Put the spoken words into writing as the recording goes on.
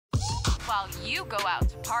While you go out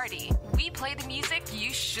to party, we play the music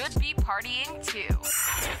you should be partying to.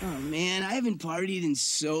 Oh man, I haven't partied in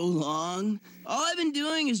so long. All I've been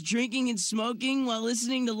doing is drinking and smoking while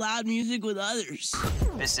listening to loud music with others.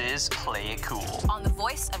 This is Play It Cool. On the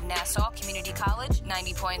voice of Nassau Community College,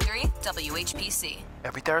 90.3 WHPC.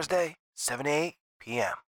 Every Thursday, 7 to 8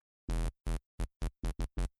 p.m.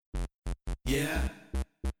 Yeah.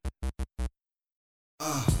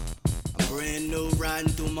 A brand new riding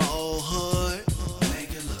through my old hood.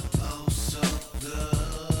 Make it look oh so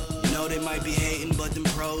good. You know they might be hating, but them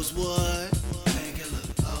pros would. Make it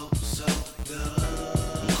look oh so good.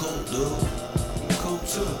 I'm cool, dude. I'm cool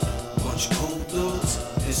too. Bunch of cool dudes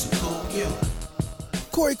and some cool you.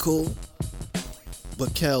 Corey cool, but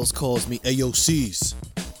Kels calls me AOCs.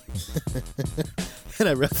 And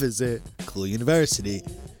I represent Cool University.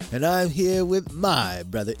 And I'm here with my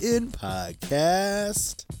brother in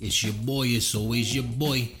podcast. It's your boy, it's always your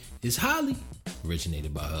boy. It's Holly.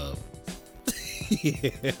 Originated by Hub. Yeah.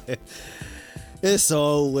 It's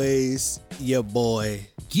always your boy.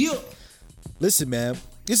 Yeah. Listen, man,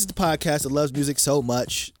 this is the podcast that loves music so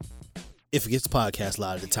much. It forgets the podcast a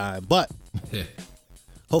lot of the time. But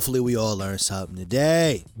hopefully we all learn something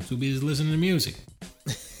today. I'm too busy listening to music.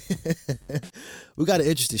 We got an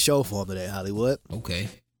interesting show for him today, Hollywood. Okay.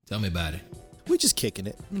 Tell me about it. We just kicking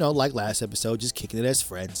it, like last episode, just kicking it as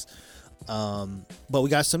friends. But we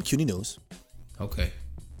got some CUNY news. Okay.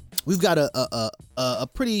 We've got a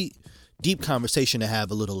pretty deep conversation to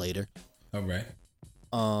have a little later. All right.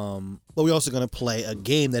 But we're also gonna play a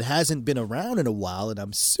game that hasn't been around in a while, and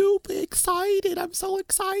I'm super excited. I'm so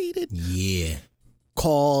excited. Yeah.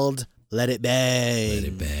 Called Let It Bang. Let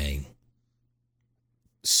it bang.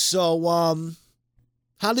 So,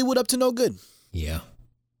 Hollywood up to no good. Yeah.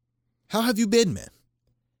 How have you been, man?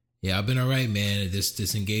 Yeah, I've been all right, man.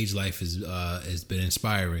 This engaged life has been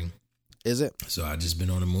inspiring. Is it? So I just been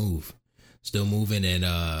on the move. Still moving and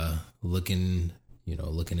looking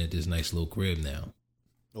at this nice little crib now.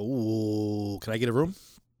 Oh, can I get a room?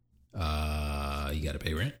 You got to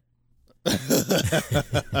pay rent.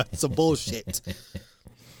 Some bullshit.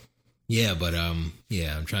 Yeah, but I'm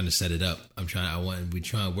trying to set it up.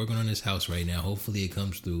 We're working on this house right now. Hopefully it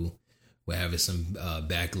comes through. We're having some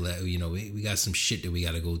we got some shit that we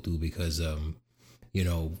got to go through because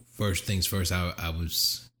first things first,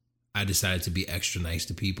 I decided to be extra nice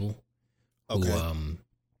to people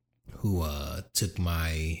who took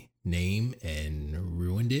my name and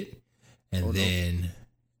ruined it. And then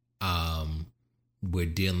we're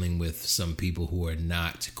dealing with some people who are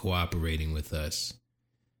not cooperating with us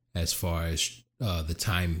as far as the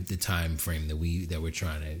time frame that we're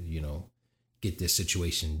trying to, get this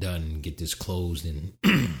situation done and get this closed and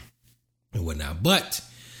and whatnot. But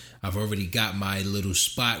I've already got my little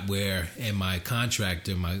spot and my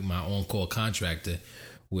contractor, my on-call contractor,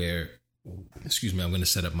 where, I'm going to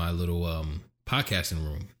set up my little podcasting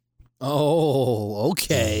room. Oh,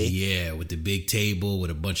 okay. Yeah, with the big table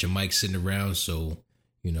with a bunch of mics sitting around, so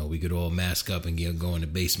we could all mask up and go in the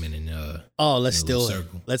basement and let's do it.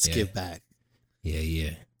 Let's give back.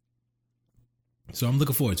 Yeah. So I'm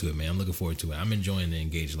looking forward to it, man. I'm looking forward to it. I'm enjoying the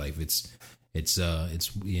engaged life. It's it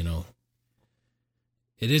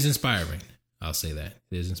is inspiring. I'll say that.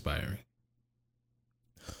 It is inspiring.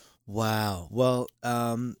 Wow. Well,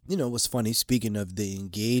 what's funny, speaking of the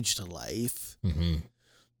engaged life,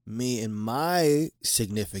 me and my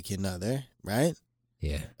significant other, right?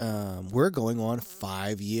 Yeah. We're going on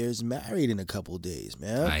 5 years married in a couple days,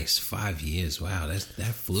 man. Nice. 5 years. Wow. That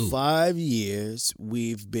flew. 5 years.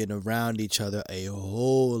 We've been around each other a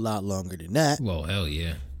whole lot longer than that. Well, hell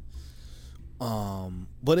yeah.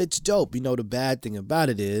 But it's dope. The bad thing about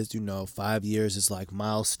it is, 5 years is like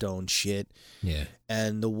milestone shit. Yeah.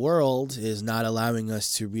 And the world is not allowing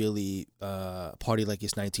us to really party like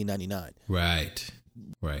it's 1999. Right.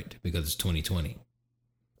 Because it's 2020.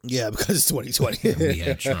 Yeah, because it's 2020. We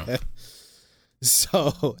had Trump.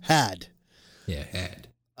 So, had. Yeah, had.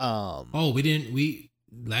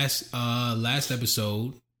 Last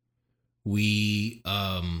episode, we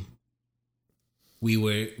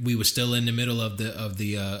were still in the middle of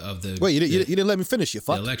the Wait, you didn't let me finish, you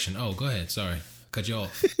fuck. The election. Oh, go ahead. Sorry. Cut you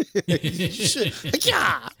off.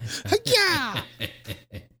 Yeah.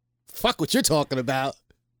 Fuck what you're talking about.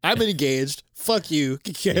 I'm engaged. Fuck you.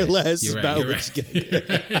 Could care less about what you get.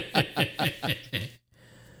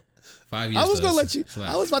 5 years. I was gonna let you.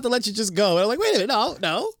 I was about to let you just go. And I'm like, wait a minute,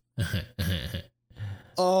 no.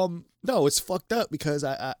 No, it's fucked up because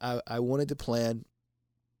I wanted to plan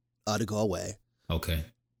to go away. Okay.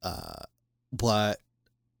 But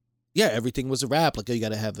yeah, everything was a wrap. Like you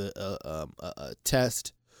got to have a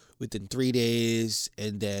test within 3 days,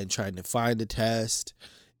 and then trying to find the test,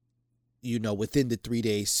 within the 3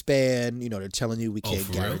 day span, they're telling you we can't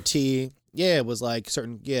for real? guarantee. Yeah, it was like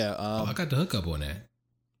certain, I got the hookup on that.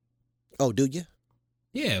 Oh, do you?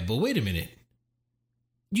 Yeah, but wait a minute.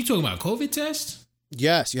 You talking about COVID test?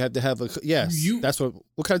 Yes, you have to have that's what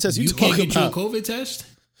kind of test you can't talking get about? you a COVID test?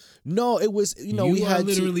 No, it was, You we are had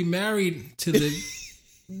literally married to the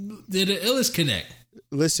illest connect.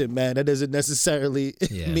 Listen, man, that doesn't necessarily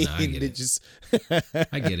mean I get it it. just.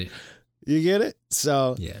 I get it. You get it?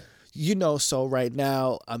 So, Yeah. So right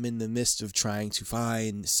now I'm in the midst of trying to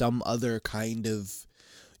find some other kind of,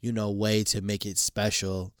 way to make it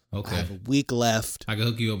special. Okay. I have a week left. I can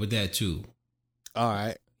hook you up with that too. All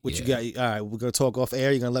right. What you Yeah. got? All right. We're going to talk off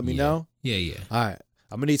air. You're going to let me know? Yeah. All right.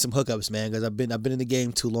 I'm going to need some hookups, man, because I've been in the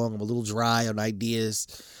game too long. I'm a little dry on ideas,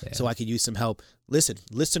 so I could use some help. Listen,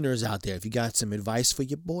 listeners out there, if you got some advice for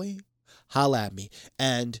your boy, holla at me.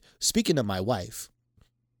 And speaking of my wife,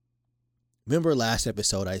 remember last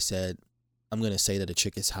episode I said, I'm going to say that a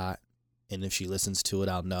chick is hot, and if she listens to it,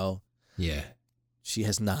 I'll know. Yeah. She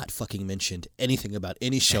has not fucking mentioned anything about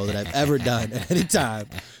any show that I've ever done at any time.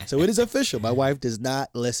 So it is official. My wife does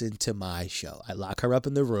not listen to my show. I lock her up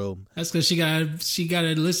in the room. That's because she got to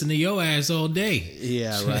listen to your ass all day.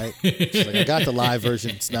 Yeah, right. She's like, I got the live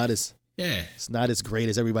version. It's not as great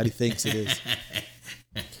as everybody thinks it is.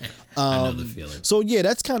 I know the feeling. So yeah,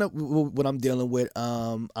 that's kind of what I'm dealing with.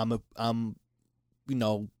 I'm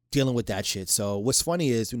dealing with that shit. So what's funny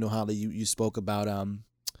is, Holly, you spoke about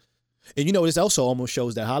and this also almost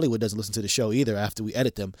shows that Hollywood doesn't listen to the show either after we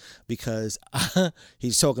edit them, because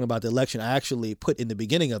he's talking about the election. I actually put in the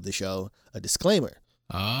beginning of the show a disclaimer.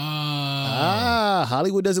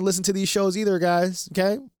 Hollywood doesn't listen to these shows either, guys.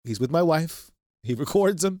 Okay, he's with my wife. He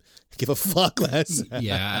records them. Give a fuck less.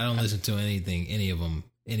 Yeah, I don't listen to any of them,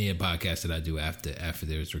 any of the podcasts that I do after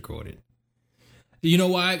it's recorded. You know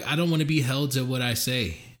why? I don't want to be held to what I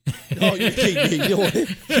say. Oh, you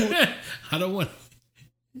I don't want.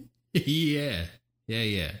 Yeah.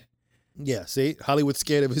 Yeah, see? Hollywood's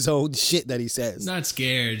scared of his own shit that he says. Not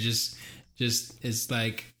scared, just it's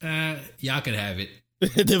like, y'all can have it.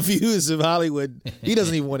 The views of Hollywood, he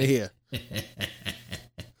doesn't even want to hear.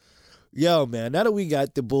 Yo, man, now that we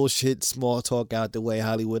got the bullshit small talk out the way,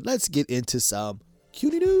 Hollywood, let's get into some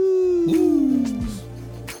cutie news.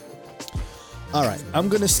 All right, I'm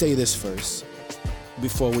going to say this first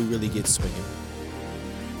before we really get swinging.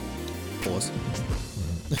 Pause.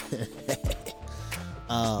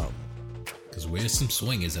 Because where's some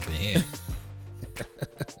swingers up in here?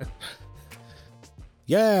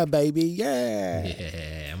 Yeah, baby, yeah.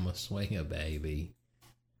 Yeah, I'm a swinger, baby.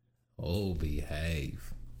 Oh,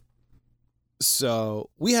 behave. So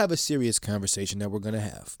we have a serious conversation that we're going to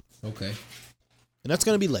have. Okay. And that's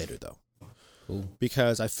going to be later, though. Cool.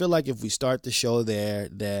 Because I feel like if we start the show there,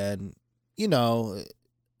 then,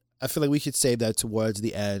 I feel like we could save that towards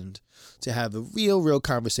the end to have a real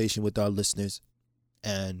conversation with our listeners.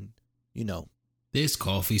 And, This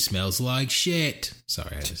coffee smells like shit. Sorry,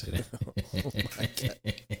 I had to say that. Oh my God.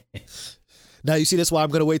 Now, you see, that's why I'm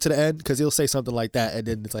going to wait to the end, because he'll say something like that. And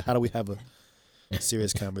then it's like, how do we have a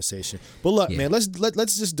serious conversation? But look, man, let's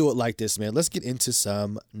just do it like this, man. Let's get into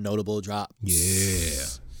some notable drops. Yeah.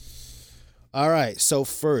 All right. So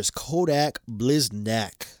first, Kodak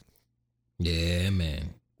Bliznak. Yeah,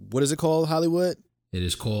 man. What is it called, Hollywood? It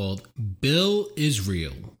is called Bill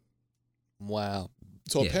Israel. Wow.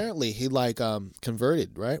 So apparently he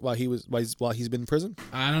converted, right? While he's been in prison.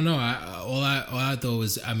 I don't know. All I thought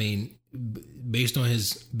was, based on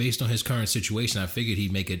his current situation, I figured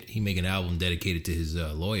he'd make an album dedicated to his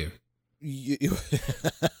lawyer.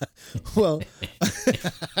 Well,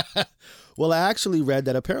 well, I actually read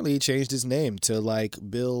that apparently he changed his name to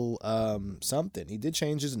Bill something. He did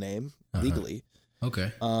change his name legally.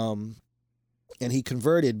 Okay. And he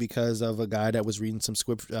converted because of a guy that was reading some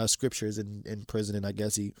scriptures in prison, and I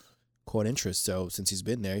guess he caught interest. So since he's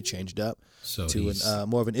been there, he changed up to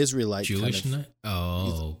more of an Israelite. Jewish?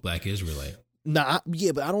 Black Israelite. Nah,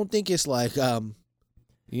 yeah, but I don't think it's fuck the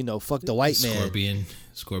white man.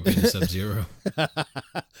 Scorpion Sub-Zero.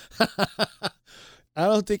 I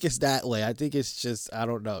don't think it's that way. I think it's just, I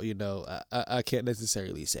don't know, I can't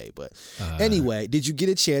necessarily say. But anyway, did you get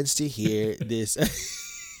a chance to hear this?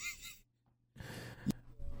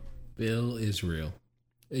 Bill Israel.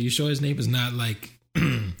 Are you sure his name is not like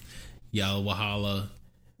Yal Wahala?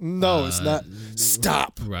 No, it's not.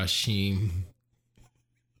 Stop. Rashim.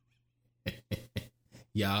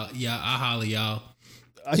 Y'all, I holla, y'all.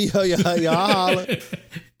 Y'all holla.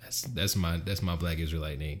 That's my Black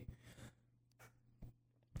Israelite name.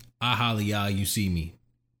 I holla, y'all. You see me.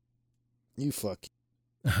 You fuck.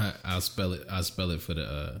 I'll spell it. I'll spell it for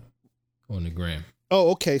the on the gram.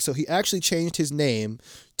 Oh, okay. So he actually changed his name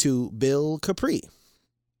to Bill Capri.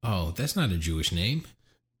 Oh, that's not a Jewish name.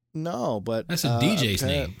 No, but That's a DJ's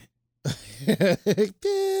name.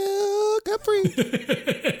 Bill Capri.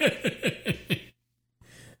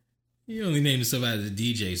 He only named himself after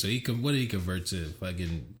the DJ, so what did he convert to?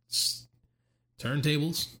 Fucking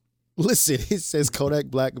turntables? Listen, it says Kodak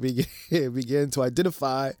Black began to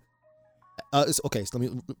identify. Okay, so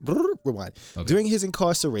let me rewind. Okay. During his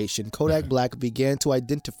incarceration, Kodak Black began to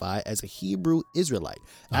identify as a Hebrew Israelite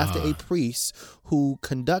after a priest who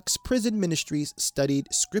conducts prison ministries studied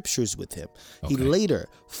scriptures with him. He Okay. later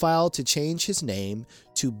filed to change his name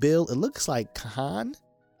to Bill, it looks like Khan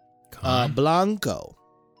Blanco.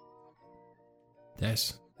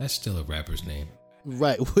 That's still a rapper's name.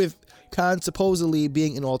 Right, with Khan supposedly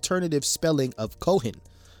being an alternative spelling of Cohen,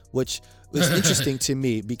 which was interesting to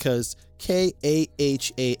me because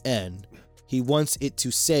Kahan, he wants it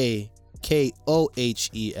to say Kohen.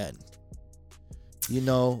 You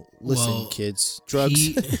know, listen, Well, kids,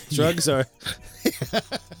 drugs are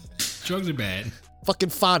Drugs are bad, fucking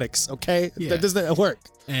phonics, okay? Yeah. That doesn't work.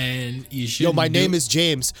 and you should. Yo, my name is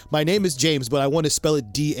James. My name is James, but I want to spell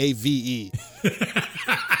it Dave.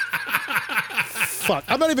 Fuck,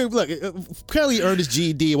 I'm not even, look, apparently earned his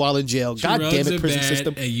GED while in jail. God damn it, prison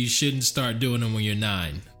system. and you shouldn't start doing them when you're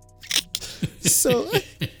 9. So,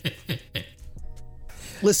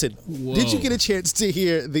 listen, did you get a chance to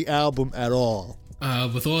hear the album at all?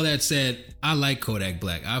 With all that said, I like Kodak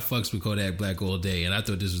Black. I fucks with Kodak Black all day, and I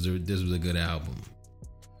thought this was a good album.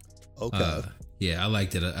 Okay. Yeah, I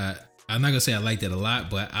liked it. I'm not gonna say I liked it a lot,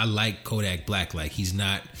 but I like Kodak Black. Like, he's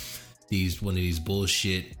not one of these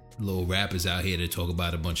bullshit little rappers out here that talk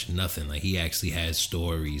about a bunch of nothing. Like, he actually has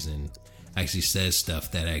stories and actually says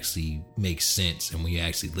stuff that actually makes sense. And when you're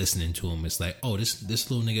actually listening to him, it's like, oh,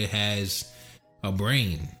 this little nigga has a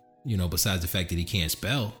brain, you know, besides the fact that he can't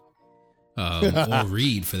spell or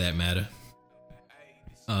read for that matter.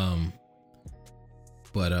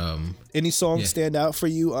 Any songs yeah. stand out for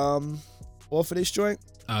you off of this joint?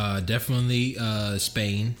 Definitely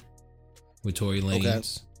Spain with Tory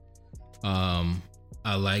Lanez. Okay.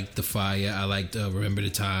 I like The Fire. I liked Remember the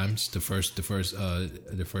Times, the first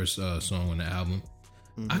song on the album.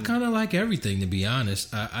 I kind of like everything, to be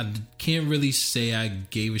honest. I can't really say I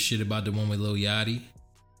gave a shit about the one with Lil Yachty,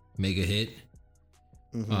 Mega Hit.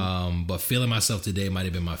 But Feeling Myself Today might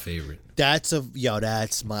have been my favorite. That's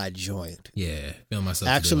my joint. Yeah, Feeling Myself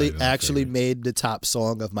Actually Today might have been my favorite. made the top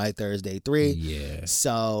song of my Thursday 3. Yeah.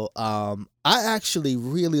 So I actually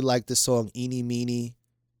really like the song Eeny Meeny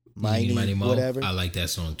Miny Mo. whatever. I like that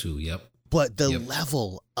song too. Yep. But the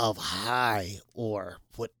level of high or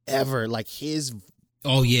whatever, like his.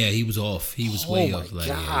 Oh yeah, he was off. He was way off. Like,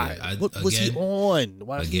 God. yeah. What was he on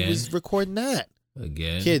while he was recording that?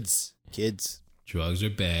 Again, Kids. Drugs are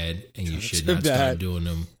bad, and you should are not bad. start doing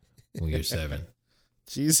them when you're 7.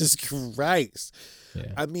 Jesus Christ.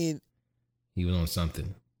 Yeah. I mean, He was on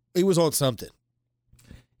something. he was on something.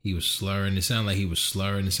 He was slurring. It sounded like he was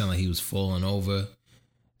slurring. It sounded like he was falling over.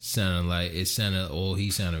 He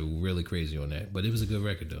sounded really crazy on that. But it was a good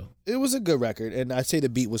record though. It was a good record, and I'd say the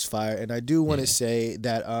beat was fire. And I do want to say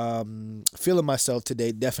that Feeling Myself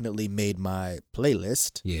Today definitely made my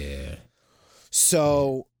playlist. Yeah.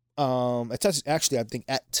 So it's actually, I think,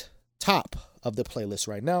 at top of the playlist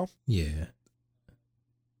right now. Yeah.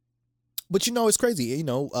 But you know, it's crazy. You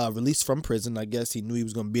know, released from prison. I guess he knew he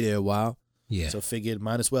was going to be there a while. Yeah. So figured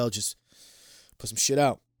might as well just put some shit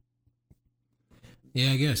out.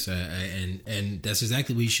 Yeah, I guess. And that's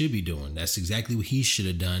exactly what he should be doing. That's exactly what he should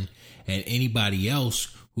have done. And anybody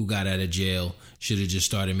else who got out of jail should have just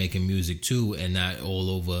started making music too, and not all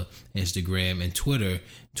over Instagram and Twitter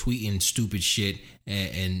tweeting stupid shit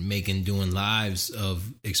and doing lives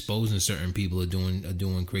of exposing certain people or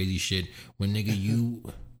doing crazy shit. When nigga,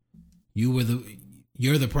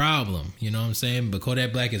 you're the problem. You know what I'm saying? But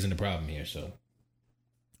Kodak Black isn't the problem here. So.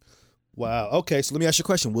 Wow. Okay, so let me ask you a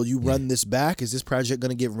question. Will you run this back? Is this project going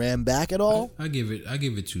to get ran back at all? I give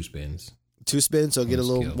it 2 spins. 2 spins, so get a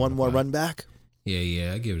little one more run back.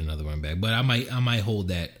 Yeah, I give it another run back. But I might hold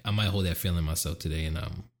that. I might hold that Feeling Myself Today in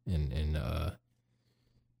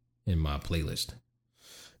my playlist.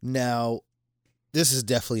 Now, this is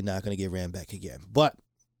definitely not going to get ran back again. But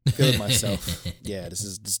Feeling Myself, yeah, this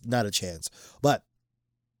is not a chance. But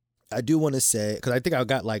I do want to say, because I think I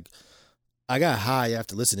got high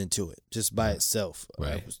after listening to it just by itself.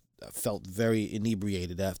 Right. I felt very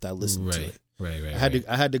inebriated after I listened to it. Right.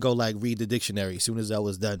 I had to go like read the dictionary as soon as I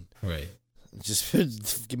was done. Right.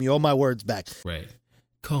 Just give me all my words back. Right.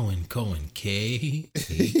 Cohen, K.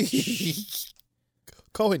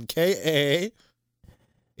 Cohen, K-A-H.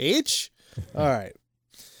 All right.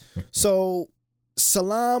 So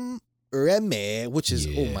Salaam Remi, which is,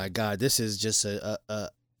 oh my God, this is just a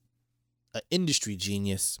industry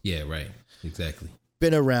genius. Yeah, right. Exactly.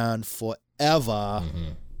 Been around forever.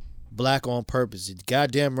 Black on purpose. You're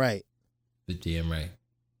goddamn right. Damn right.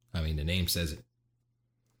 I mean, the name says it.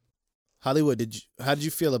 Hollywood, how did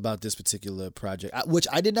you feel about this particular project? Which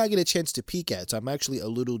I did not get a chance to peek at, so I'm actually a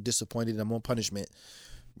little disappointed. I'm on punishment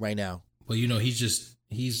right now. Well, you know, he's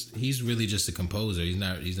really just a composer. He's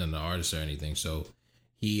not an artist or anything. So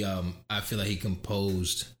he I feel like he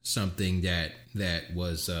composed something that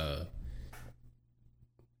was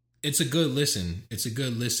it's a good listen. It's a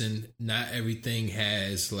good listen. Not everything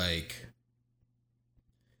has like,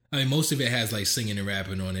 I mean, most of it has like singing and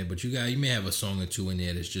rapping on it, but you may have a song or two in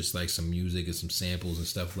there that's just like some music and some samples and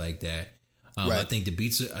stuff like that. Right. I think the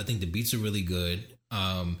beats are really good.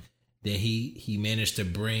 Then he managed to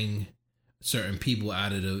bring certain people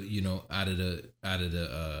out of the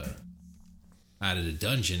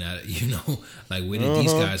dungeon, like where did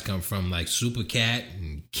these guys come from? Like Super Cat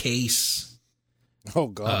and Case. Oh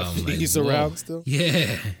God, like, he's around still.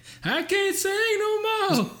 Yeah, I can't say no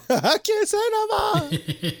more. I can't say no more.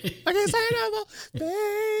 I can't say no more.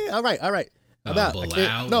 All right. I'm out.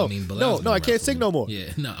 Bilal, I can't sing no more.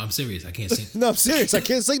 Yeah, no, I'm serious. I can't sing. No, I'm serious. I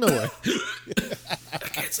can't sing no more. I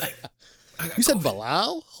can't sing. You said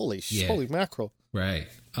Bilal? Holy mackerel! Right.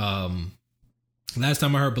 Last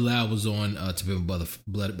time I heard Bilal was on To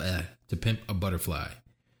Pimp a Butterfly,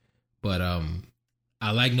 but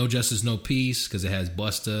I like No Justice, No Peace because it has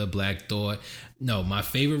Busta, Black Thought. No, my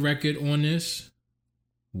favorite record on this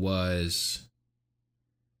was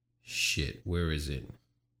where is it?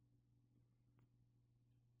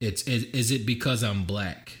 Is it Because I'm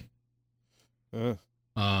Black?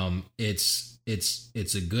 It's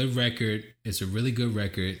a good record. It's a really good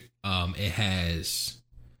record. It has,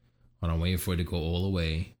 hold on, I'm waiting for it to go all the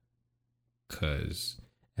way because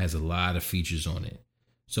it has a lot of features on it.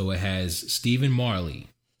 So it has Stephen Marley.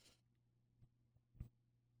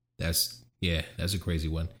 That's a crazy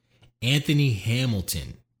one. Anthony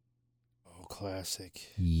Hamilton. Oh,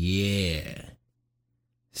 classic. Yeah.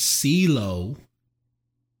 CeeLo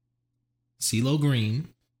Green.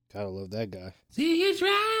 Gotta love that guy. See you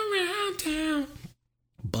driving around town.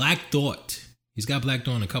 Black Thought. He's got Black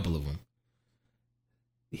Thought in a couple of them.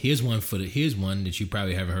 Here's one that you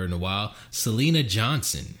probably haven't heard in a while. Selena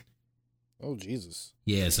Johnson. Oh, Jesus.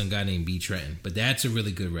 Yeah, some guy named B. Trenton. But that's a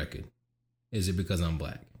really good record. Is It Because I'm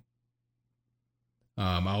Black?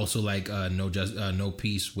 I also like No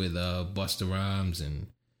Peace with Busta Rhymes and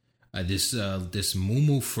this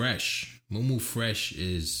Mumu Fresh. Mumu Fresh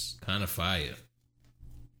is kind of fire.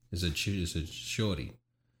 It's a shorty.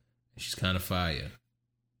 She's kind of fire.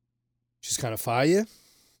 She's kind of fire?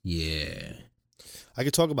 Yeah. I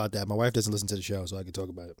could talk about that. My wife doesn't listen to the show, so I could talk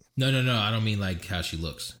about it. No. I don't mean like how she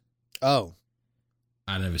looks. Oh.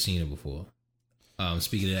 I've never seen her before.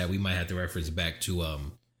 Speaking of that, we might have to reference back to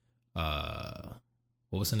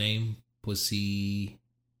what was her name? Pussy.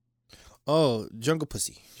 Oh, Jungle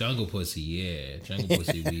Pussy. Jungle Pussy, yeah. Jungle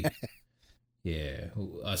Pussy. Yeah.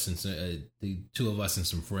 Us and the two of us and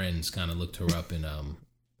some friends kind of looked her up and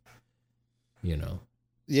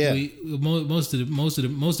Yeah. Most of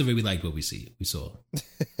it we liked what we saw.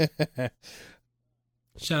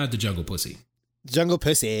 Shout out to Jungle Pussy. Jungle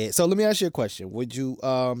Pussy. So let me ask you a question. Would you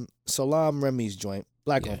Salaam Remi's joint,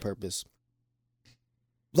 Black on Purpose?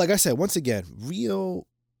 Like I said, once again, real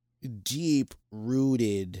deep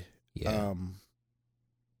rooted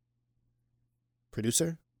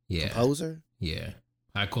producer? Yeah. Composer? Yeah.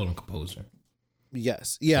 I call him composer.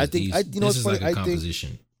 Yes. Yeah, I think this is like a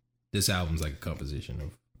composition. This album's like a composition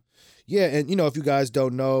of. Yeah, and if you guys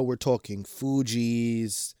don't know, we're talking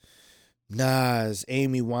Fugees, Nas,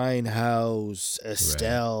 Amy Winehouse,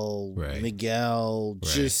 Estelle, Miguel,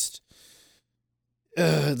 just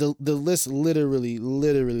the list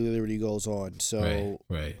literally goes on. So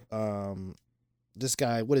right. This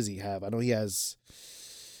guy, what does he have? I know he has.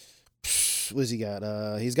 What does he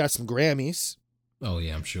got? He's got some Grammys. Oh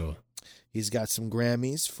yeah, I'm sure. He's got some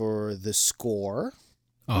Grammys for The Score.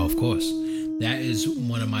 Oh, of course. That is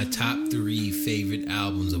one of my top 3 favorite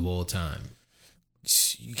albums of all time.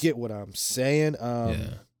 You get what I'm saying? Yeah.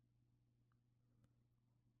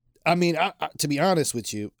 I mean, to be honest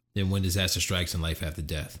with you. Then When Disaster Strikes and Life After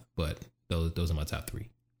Death. But those are my top 3.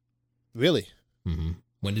 Really? Mm-hmm.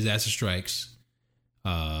 When Disaster Strikes,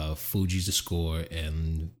 Fugees The Score,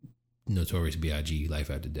 and Notorious B.I.G. Life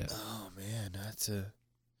After Death. Oh, man. That's a...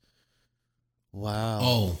 Wow.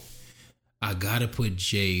 Oh, I gotta put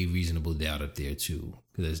Jay Reasonable Doubt up there too.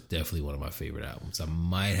 because it's definitely one of my favorite albums. I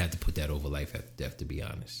might have to put that over Life After Death, to be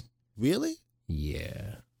honest. Really?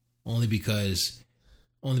 Yeah, only because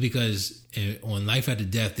on Life After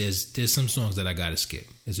Death, there's some songs that I gotta skip.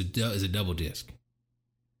 It's a double disc.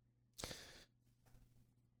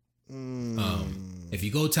 If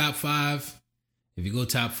you go top five,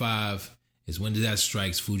 it's When Did That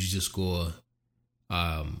Strikes, Fuji to Score,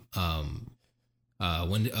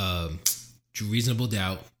 Reasonable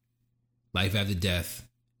Doubt, Life After Death,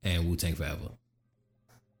 and Wu-Tang Forever.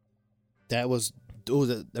 I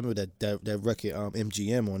remember that record,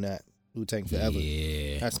 MGM on that, Wu-Tang Forever.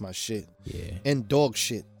 Yeah, that's my shit. Yeah, and Dog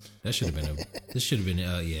Shit. That should have been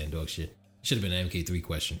and Dog Shit. Should have been an MK3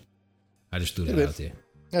 question. I just threw that out there.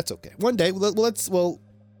 That's okay. One day, we'll go back to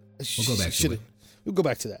it. We'll go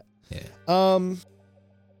back to that. Yeah.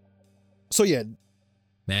 So yeah.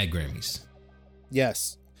 Mad Grammys.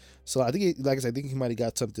 Yes. So I think, I think he might have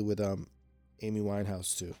got something with Amy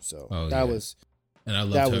Winehouse too. So was. And I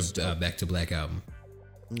loved her Back to Black album.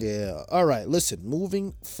 Yeah. All right. Listen.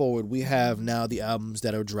 Moving forward, we have now the albums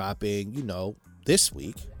that are dropping. This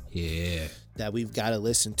week. Yeah. That we've got to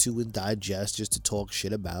listen to and digest just to talk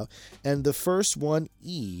shit about. And the first one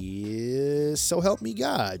is So Help Me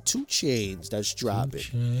God, 2 Chainz, that's dropping.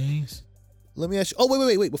 2 Chainz. Let me ask you. Oh,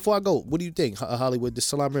 wait. Before I go, what do you think, Hollywood, the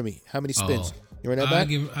Salam Remy? How many spins? You run that back?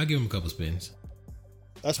 I give him a couple spins.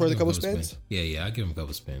 That's worth a couple spins? Yeah, I give him a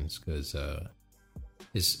couple spins because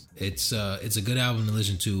it's a good album to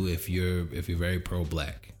listen to if you're very pro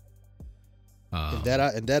black. And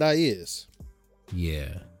that I is. Yeah.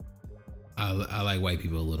 I like white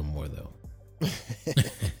people a little more though.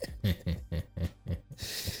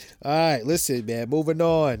 All right, listen, man. Moving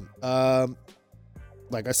on.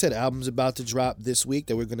 Like I said, album's about to drop this week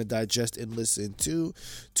that we're gonna digest and listen to.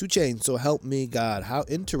 2 Chainz, So Help Me God. How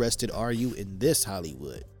interested are you in this,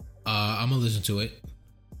 Hollywood? I'm gonna listen to it.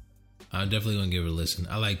 I'm definitely gonna give it a listen.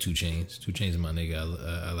 I like 2 Chainz. 2 Chainz is my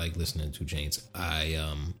nigga. I like listening to 2 Chainz. I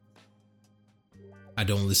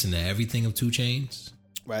don't listen to everything of 2 Chainz.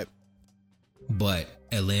 Right. But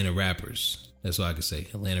Atlanta rappers, that's all I can say.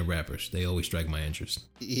 Atlanta rappers, they always strike my interest.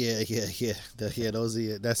 Yeah. Those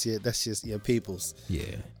are that's just your peoples.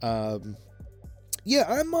 Yeah. I'm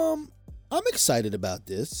excited about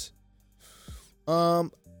this.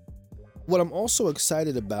 What I'm also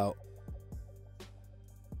excited about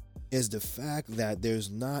is the fact that there's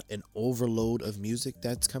not an overload of music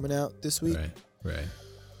that's coming out this week. Right.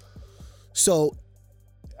 So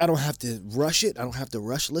I don't have to rush it. I don't have to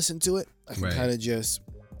listen to it. I can kind of just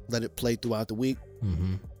let it play throughout the week.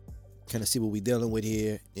 Mm-hmm. Kind of see what we're dealing with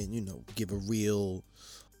here and, give a real,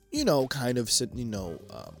 kind of,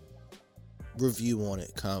 review on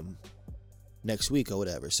it come next week or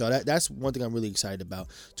whatever. So that's one thing I'm really excited about.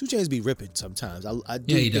 2 Chainz be ripping sometimes. I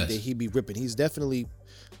do think that he be ripping. He's definitely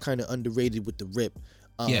kind of underrated with the rip.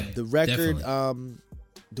 The record, definitely.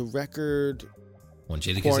 The record, on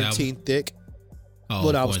Jadakiss Quarantine album? Thick. Oh,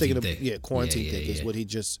 what I was thinking of, Thick. Quarantine Thick is what he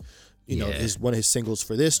just, is one of his singles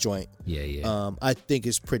for this joint. Yeah. I think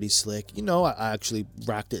it's pretty slick. I actually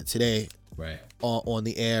rocked it today. Right. On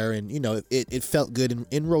the air, and it felt good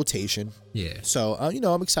in rotation. Yeah. So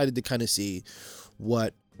I'm excited to kind of see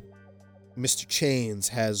what Mr. Chainz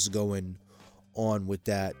has going on with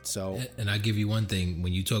that. So, and I give you one thing: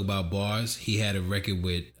 when you talk about bars, he had a record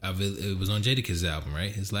with it was on Jadakiss' album,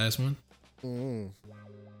 right? His last one.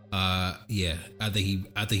 Yeah, I think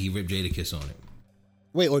he ripped Jadakiss on it.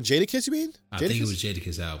 Wait, on Jadakiss you mean? I think it was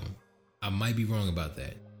Jadakiss' album. I might be wrong about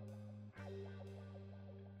that.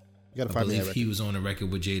 You gotta I find me that believe record. he was on a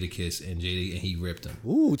record with Jadakiss and he ripped him.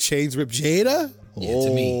 Ooh, Chainz ripped Jada? Yeah,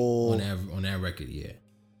 to me on that record, yeah.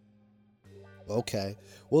 Okay.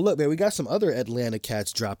 Well, look, man, we got some other Atlanta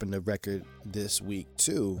cats dropping the record this week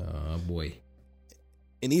too. Oh boy.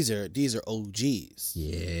 And these are OGs.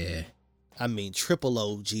 Yeah. I mean, triple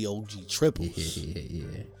OG triples. Yeah.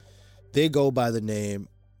 They go by the name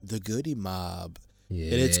The Goody Mob.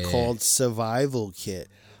 Yeah. And it's called Survival Kit.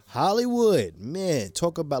 Hollywood, man,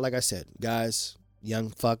 talk about, like I said, guys, young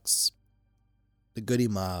fucks, The Goody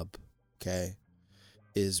Mob, okay,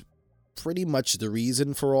 is pretty much the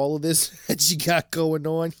reason for all of this that you got going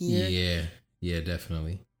on here. Yeah,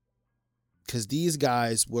 definitely. Because these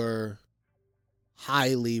guys were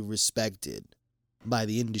highly respected by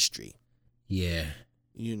the industry. Yeah.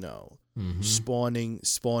 Mm-hmm. Spawning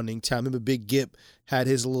time. Remember Big Gip had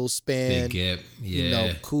his little span. Big Gip,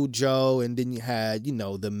 yeah. Cujo, and then you had,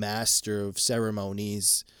 the master of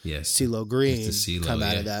ceremonies, yes, CeeLo Green, CeeLo, come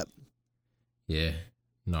out of that. Yeah.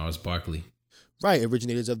 Gnarls Barkley. Right,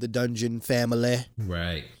 originators of the Dungeon family.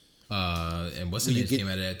 Right. And what's the name came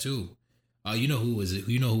out of that too? You know who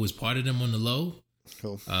was part of them on the low?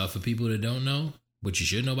 Cool. For people that don't know, but you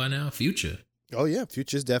should know by now, Future. Oh yeah,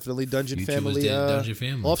 Future's definitely Dungeon Future was Family. the Dungeon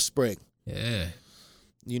Family. Offspring. Yeah.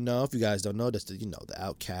 You know, if you guys don't know, that's the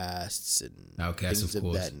Outcasts and Outcasts, things of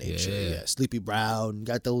course. that nature. Yeah. Sleepy Brown,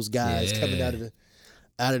 got those guys coming out of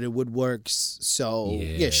the woodworks. So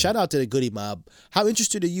yeah, shout out to the Goody Mob. How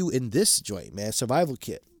interested are you in this joint, man? Survival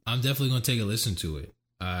Kit. I'm definitely gonna take a listen to it.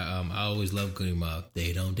 I always love Goody Mob.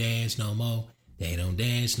 They don't dance no more. They don't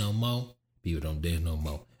dance no more. People don't dance no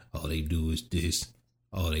more. All they do is this.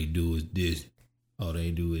 All they do is this. All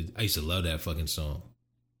they do is. I used to love that fucking song.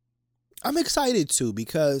 I'm excited too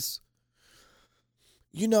because,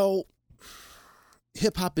 hip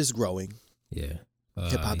hop is growing. Yeah.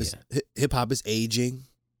 Hip hop is aging.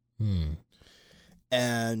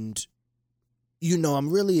 And, I'm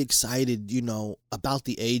really excited, about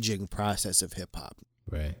the aging process of hip hop.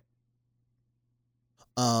 Right.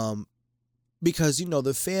 Because,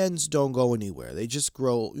 the fans don't go anywhere. They just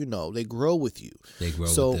grow, they grow with you. They grow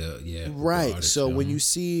so, with the right. artist, So when you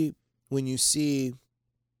see,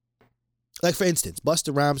 like for instance,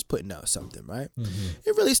 Busta Rhymes putting out something, right?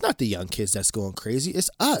 Mm-hmm. It's not the young kids that's going crazy. It's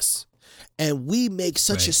us. And we make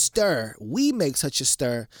such a stir. We make such a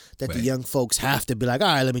stir that the young folks have to be like, all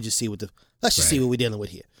right, let's just see what we're dealing with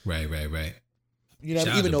here. Right. Shout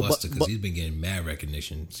out to Busta because he's been getting mad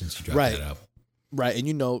recognition since he dropped that album. Right,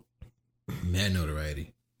 and mad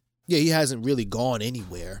notoriety. Yeah, he hasn't really gone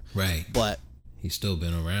anywhere. Right. But he's still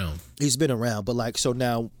been around. He's been around, but so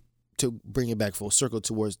now to bring it back full circle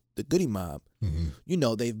towards the Goody Mob,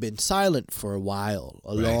 they've been silent for a while,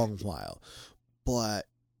 a long while, but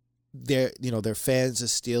their fans are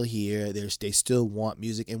still here. They still want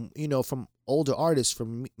music, and from older artists,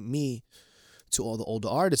 from me to all the older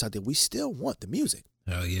artists out there, we still want the music.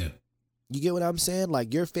 Hell yeah. You get what I'm saying?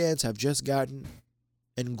 Like your fans have just gotten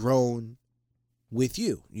and grown with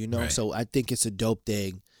you, Right. So I think it's a dope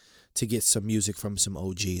thing to get some music from some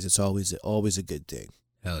OGs. It's always a good thing.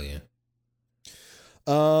 Hell yeah.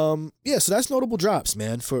 Yeah, so that's notable drops,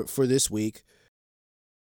 man, for this week.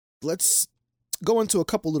 Let's go into a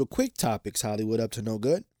couple little quick topics, Hollywood Up to No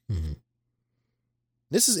Good. Mm-hmm.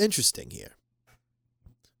 This is interesting here.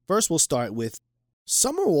 First, we'll start with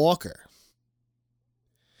Summer Walker.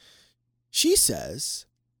 She says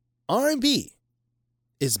R&B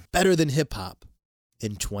is better than hip-hop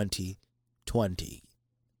in 2020.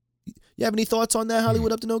 You have any thoughts on that,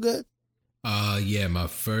 Hollywood Up to No Good? Yeah, my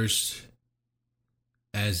first,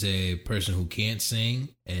 as a person who can't sing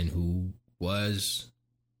and who was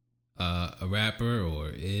a rapper or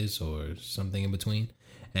is or something in between,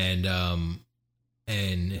 and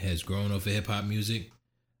has grown off of hip hop music,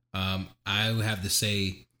 I would have to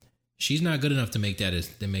say she's not good enough to make that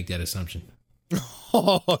assumption.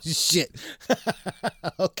 Oh shit!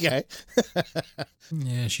 Okay.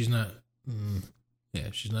 Yeah, she's not.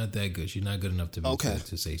 Yeah, she's not that good. She's not good enough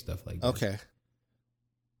to say stuff like that. Okay.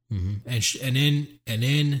 Mm-hmm. And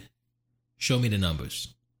then show me the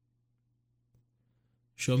numbers.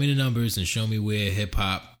 Show me the numbers and show me where hip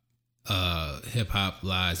hop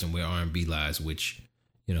lies and where R&B lies, which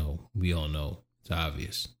we all know it's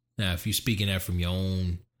obvious. Now, if you're speaking that from your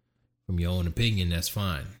own opinion, that's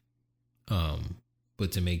fine.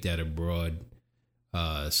 But to make that a broad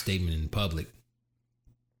statement in public,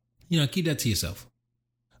 keep that to yourself.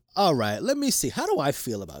 All right, let me see. How do I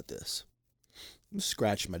feel about this? Let me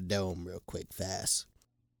scratch my dome real quick, fast.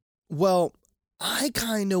 Well, I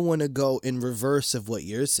kind of want to go in reverse of what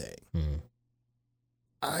you're saying. Mm-hmm.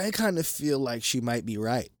 I kind of feel like she might be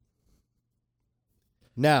right.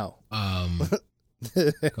 Now,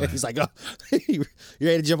 he's like, "Oh, you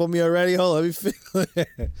ready to jump on me already? Hold on, let me feel it."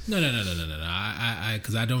 No. I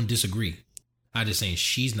because I don't disagree. I just saying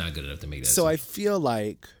she's not good enough to make that. So I feel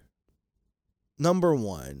like, number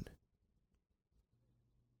one,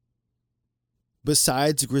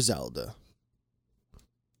 besides Griselda,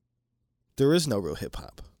 there is no real hip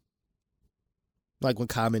hop. Like when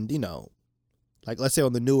Common, like let's say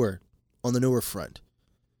on the newer front,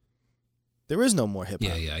 there is no more hip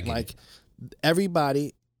hop. Yeah, I get like it.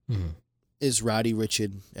 Everybody is Roddy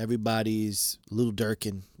Richard, everybody's Lil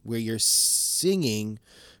Durkin, where you're singing,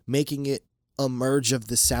 making it a merge of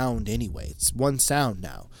the sound anyway. It's one sound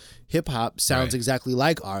now. Hip hop sounds exactly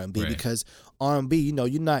like R&B because R&B,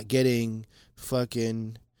 you're not getting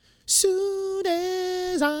fucking soon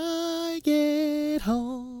as I get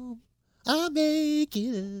home, I'll make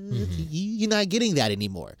it up to you. You're not getting that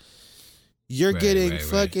anymore. You're getting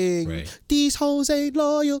fucking these hoes ain't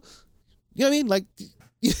loyal. You know what I mean? Like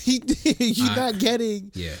you're not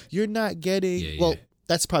getting. Yeah. You're not getting. Yeah, well,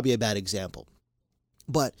 that's probably a bad example,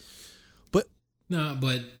 but no,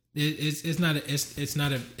 but it's not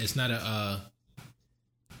a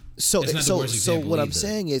So That's not the so worst so example what I'm either,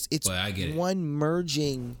 saying is it's but I get it. one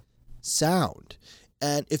merging sound.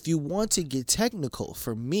 And if you want to get technical,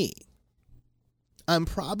 for me, I'm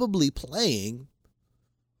probably playing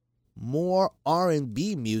more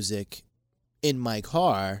R&B music in my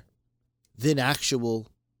car than actual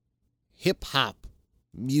hip hop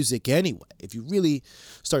music anyway. If you really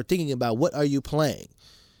start thinking about what are you playing.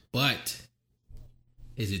 But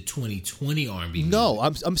is it 2020 R&B? No,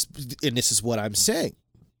 music? I'm and this is what I'm saying.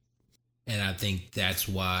 And I think that's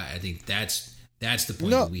why I think that's the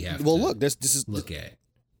point No, that we have well, to look, this is look at.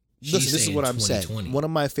 listen, She's this is saying what I'm saying. 2020. One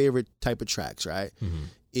of my favorite type of tracks, right, Mhm.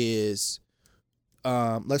 is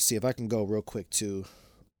let's see if I can go real quick to.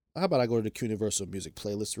 How about I go to the Universal Music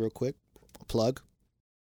playlist real quick? Plug.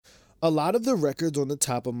 A lot of the records on the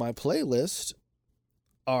top of my playlist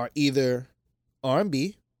are either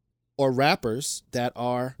R&B or rappers that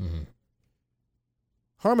are Mhm.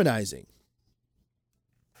 harmonizing.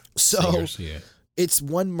 So Singers, yeah. it's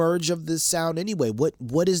one merge of the sound anyway.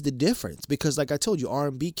 What is the difference? Because like I told you,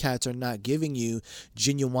 R&B cats are not giving you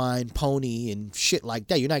Genuine Pony and shit like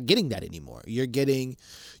that. You're not getting that anymore. You're getting,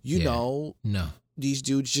 you Yeah. know, No. these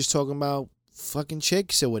dudes just talking about fucking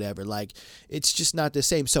chicks or whatever. Like, it's just not the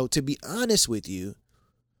same. So to be honest with you,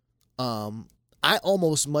 I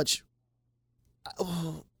almost much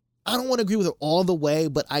I don't want to agree with her all the way,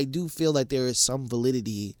 but I do feel like there is some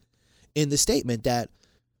validity in the statement that,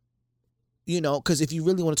 you know, because if you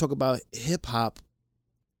really want to talk about hip hop,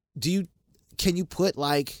 can you put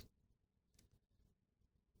like,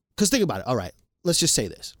 because think about it. All right, let's just say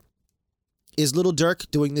this. Is Lil Durk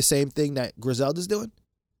doing the same thing that Griselda's doing?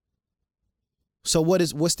 So what's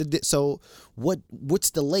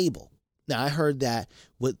the label? Now I heard that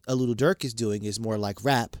what a Lil Durk is doing is more like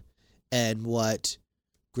rap, and what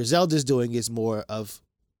Griselda's doing is more of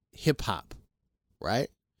hip hop, right?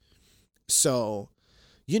 So,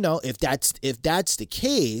 you know, if that's the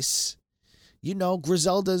case, you know,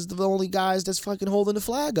 Griselda's the only guys that's fucking holding the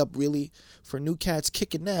flag up really for new cats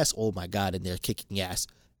kicking ass. Oh my God, and they're kicking ass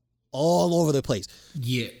all over the place.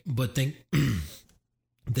 Yeah, but think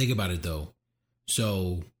about it though.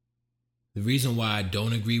 So the reason why I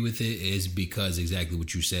don't agree with it is because exactly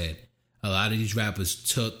what you said. A lot of these rappers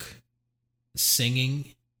took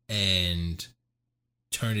singing and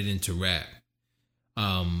turned it into rap.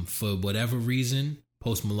 For whatever reason,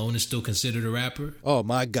 Post Malone is still considered a rapper. Oh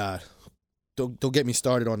my God. Don't get me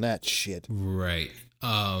started on that shit. Right.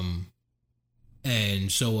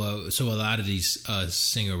 And so a lot of these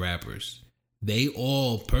singer rappers, they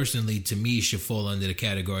all personally to me should fall under the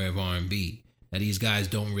category of R&B. Now these guys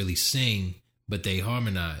don't really sing, but they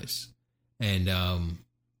harmonize. And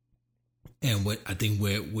what I think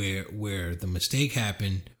where the mistake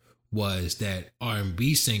happened was that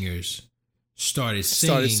R&B singers started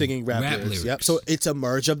singing rap lyrics. Yep. So it's a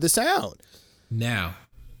merge of the sound. Now,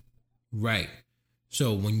 right.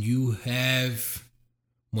 So when you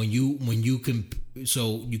can,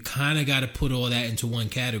 so you kind of got to put all that into one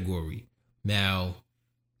category. Now,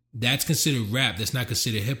 that's considered rap. That's not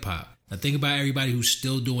considered hip hop. Now think about everybody who's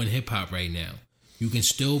still doing hip hop right now. You can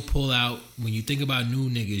still pull out, when you think about new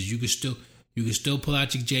niggas, you can still pull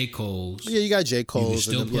out your J. Cole's. Yeah, you got J. You can Cole's.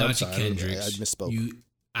 still pull out your Kendricks. I misspoke.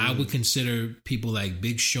 I would consider people like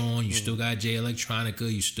Big Sean. You still got Jay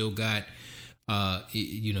Electronica. You still got,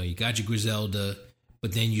 you got your Griselda.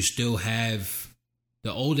 But then you still have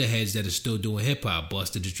the older heads that are still doing hip hop.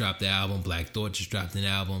 Busta just dropped the album. Black Thought just dropped an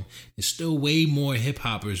album. There's still way more hip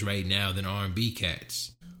hoppers right now than R&B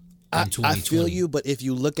cats. I feel you, but if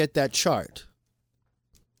you look at that chart,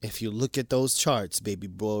 if you look at those charts, baby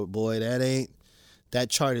boy, that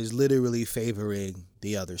chart is literally favoring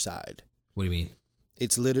the other side. What do you mean?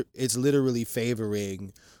 It's literally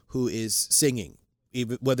favoring who is singing,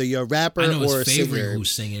 even whether you're a rapper I know or a it's favoring singer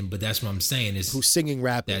who's singing, but that's what I'm saying is who's singing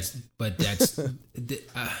rapping. That's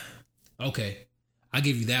okay. I'll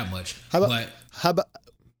give you that much. How but about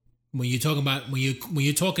when you're talking about when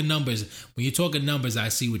you're talking numbers, I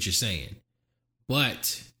see what you're saying.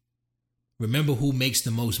 But remember who makes the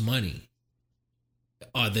most money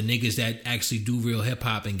are the niggas that actually do real hip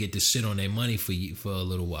hop and get to sit on their money for a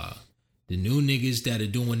little while. The new niggas that are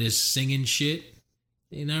doing this singing shit,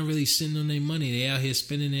 they're not really sitting on their money. They out here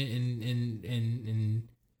spending it and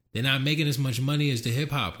they're not making as much money as the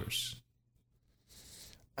hip hoppers.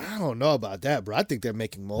 I don't know about that, bro. I think they're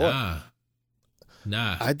making more.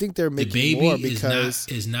 Nah. I think they're making the baby more because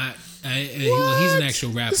is not. Well, he's an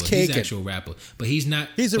actual rapper. He's an actual rapper, but he's not.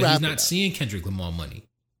 He's a rapper. He's not though. seeing Kendrick Lamar money.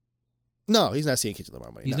 No, he's not seeing Kendrick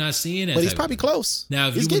Lamar money. He's no. not seeing that. But he's type probably of money. close. Now,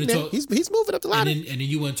 if he's you getting wanna there. He's moving up the ladder. And then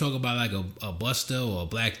you want to talk about like a Busta or a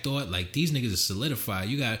Black Thought, like these niggas are solidified.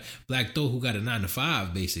 You got Black Thought who got a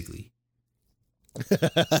 9-to-5 basically.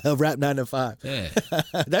 Rap 9 to 5. Yeah.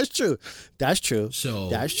 That's true. That's true. So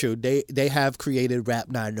that's true. They have created rap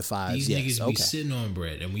 9 to 5. these yes. niggas be sitting on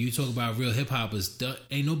bread. And when you talk about real hip hoppers,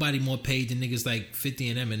 ain't nobody more paid than niggas like 50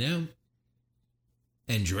 and Eminem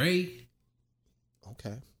and Dre.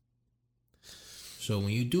 Okay. So when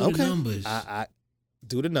you do the numbers, I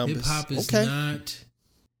do the numbers. hip hop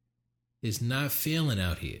is not failing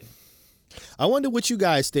out here. I wonder what you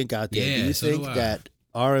guys think out there. Yeah, do you so think do I. that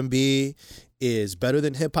R&B is better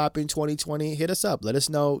than hip hop in 2020? Hit us up. Let us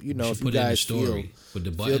know. You know, should if you put it in the guys story with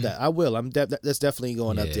the feel button. that. I will. that's definitely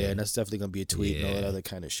going up Yeah. there, and that's definitely going to be a tweet and all that Yeah. other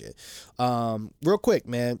kind of shit. Real quick,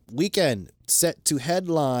 man. Weeknd set to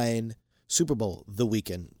headline Super Bowl. The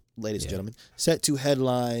Weeknd, ladies and gentlemen, set to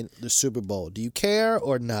headline the Super Bowl. Do you care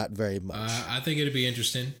or not very much? I think it'll be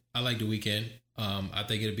interesting. I like the Weeknd. I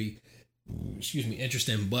think it'll be,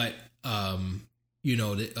 interesting. But the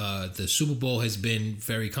Super Bowl has been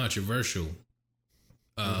very controversial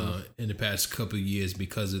in the past couple of years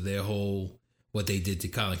because of their what they did to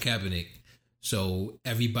Colin Kaepernick. So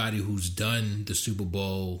everybody who's done the Super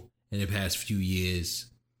Bowl in the past few years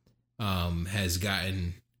has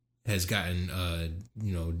gotten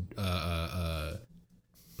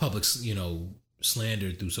public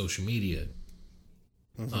slander through social media.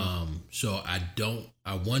 So I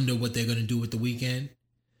wonder what they're gonna do with the Weeknd.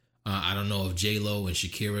 I don't know if J-Lo and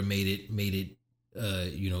Shakira made it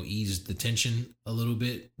ease the tension a little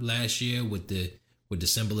bit last year with the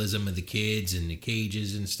symbolism of the kids and the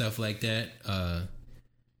cages and stuff like that.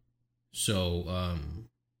 So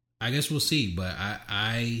I guess we'll see. But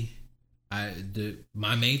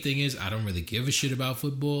my main thing is I don't really give a shit about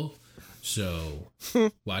football. So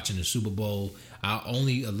watching the Super Bowl, I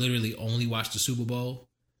literally only watch the Super Bowl.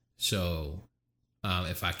 So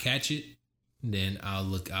if I catch it, then I'll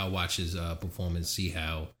watch his performance, see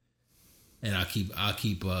how, and I'll keep my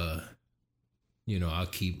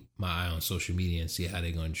eye on social media and see how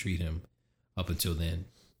they're going to treat him up until then.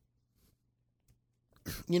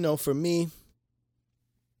 For me,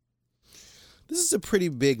 this is a pretty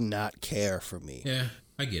big not care for me. Yeah,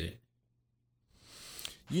 I get it.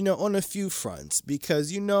 On a few fronts,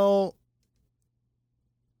 because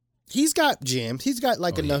he's got jams. He's got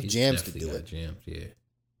enough jams to do it. Jams, yeah.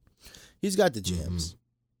 He's got the jams.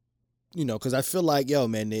 Because I feel like, yo,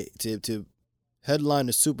 man, to headline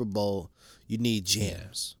the Super Bowl, you need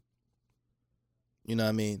jams. You know what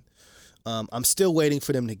I mean? I'm still waiting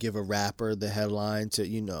for them to give a rapper the headline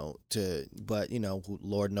but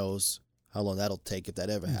Lord knows how long that'll take if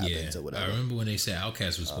that ever happens or whatever. I remember when they said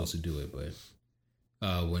Outkast was supposed to do it, but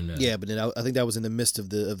but then I think that was in the midst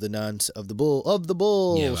of the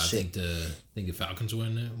bull. Yeah, but I think the Falcons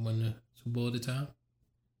won the Super Bowl at the time.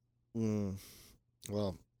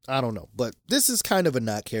 Well, I don't know, but this is kind of a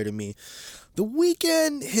not care to me. The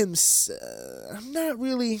Weeknd himself, I'm not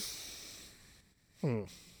really. How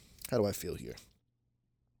do I feel here?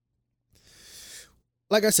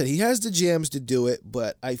 Like I said, he has the jams to do it,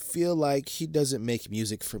 but I feel like he doesn't make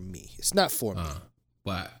music for me. It's not for me.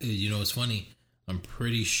 But it's funny. I'm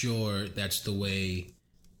pretty sure that's the way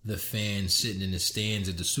the fans sitting in the stands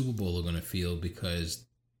at the Super Bowl are going to feel, because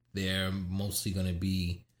they're mostly going to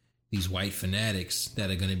be these white fanatics that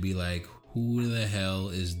are going to be like, who the hell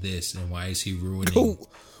is this and why is he ruining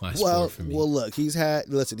my sport for me? Well, look, he's had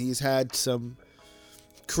some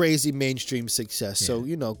crazy mainstream success. Yeah.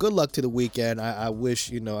 So, good luck to the Weeknd. I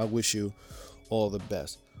wish you all the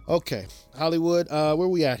best. Okay, Hollywood, where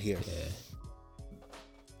we at here?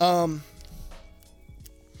 Yeah.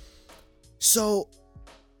 So,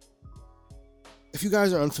 if you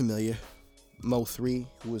guys are unfamiliar, Mo3,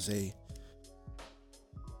 who is a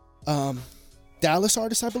Dallas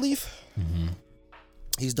artist, I believe. Mm-hmm.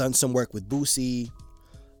 He's done some work with Boosie,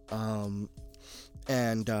 and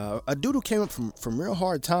a dude who came up from real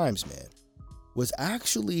hard times, man, was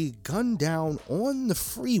actually gunned down on the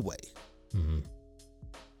freeway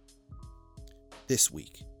this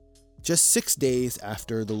week, just 6 days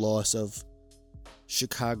after the loss of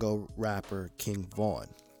Chicago rapper King Von.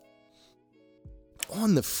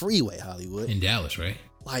 On the freeway, Hollywood. In Dallas, right?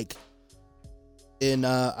 I'm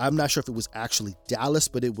not sure if it was actually Dallas,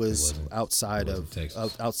 but it was outside of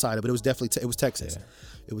Texas. But it was definitely Texas. Yeah.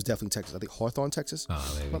 It was definitely Texas. I think Hawthorne, Texas. Maybe.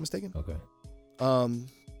 If I'm not mistaken. Okay. On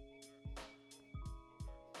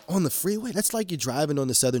the freeway, that's like you're driving on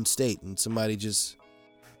the Southern State and somebody just.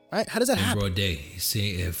 Right? How does that happen? Broad day.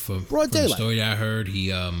 See, from daylight. the story that I heard,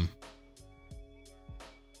 he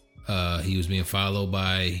He was being followed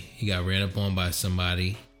by. He got ran up on by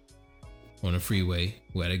somebody on a freeway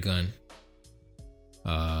who had a gun.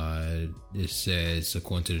 It says,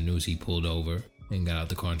 according to the news, he pulled over and got out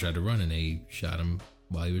the car and tried to run, and they shot him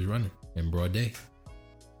while he was running in broad day.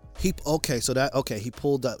 He pulled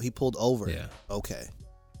up. He pulled over. Yeah. Okay.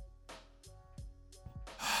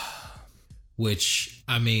 Which,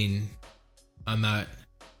 I mean, I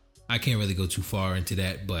can't really go too far into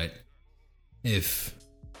that, but if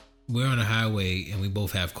we're on a highway and we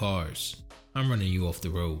both have cars, I'm running you off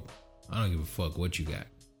the road. I don't give a fuck what you got.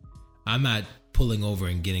 I'm not pulling over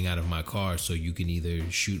and getting out of my car so you can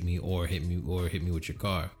either shoot me or hit me with your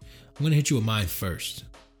car. I'm going to hit you with mine first.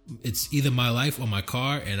 It's either my life or my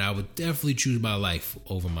car, and I would definitely choose my life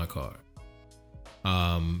over my car.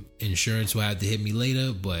 Insurance will have to hit me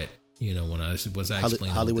later, but you know, once I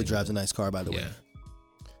explain, Hollywood drives a nice car, by the way.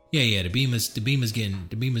 Yeah. The Beamer's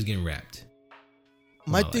getting wrapped.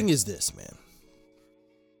 My thing is this, man.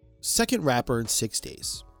 Second rapper in 6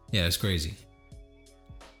 days. Yeah, it's crazy.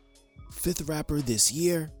 Fifth rapper this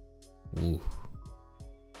year. Ooh.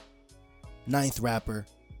 Ninth rapper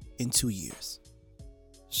in 2 years.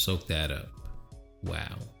 Soak that up.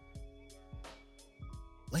 Wow.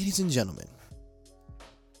 Ladies and gentlemen,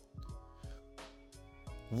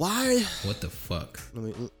 why? What the fuck?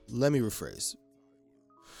 Let me rephrase.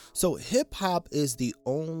 So hip hop is the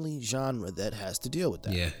only genre that has to deal with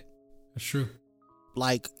that. Yeah, that's true.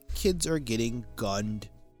 Like, kids are getting gunned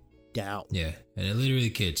down. Yeah, and they're literally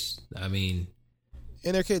kids. I mean,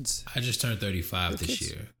 and they're kids. I just turned 35 They're this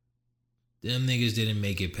kids. year. Them niggas didn't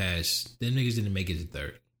make it to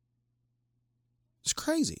 30. It's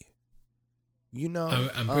crazy. You know,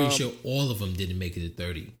 I'm pretty sure all of them didn't make it to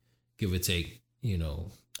 30, give or take. You know,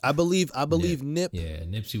 I believe Nip. Yeah,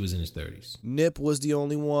 Nipsey was in his 30s. Nip was the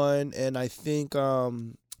only one, and I think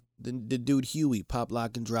the dude Huey, Pop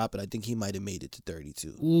Lock and Drop It, I think he might have made it to 32.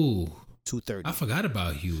 Ooh, 230. I forgot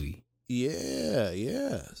about Huey.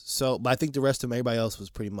 Yeah. So, but I think the rest of everybody else was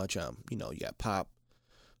pretty much you know, you got Pop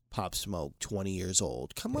Smoke, 20 years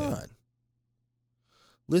old. Come on.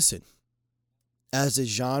 Listen, as a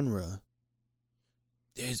genre,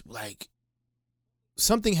 there's like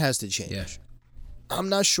something has to change. Yeah. I'm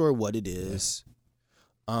not sure what it is.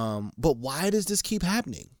 But why does this keep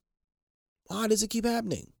happening? Why does it keep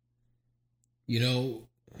happening? You know,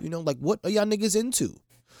 like, what are y'all niggas into?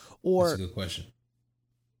 Or, that's a good question.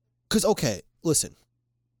 because, okay, listen,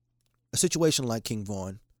 a situation like King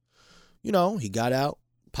Von, you know, he got out,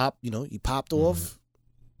 he popped off.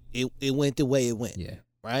 It went the way it went. Yeah.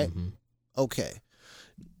 Right? Mm-hmm. Okay.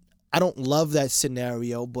 I don't love that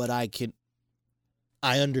scenario, but I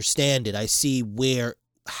understand it. I see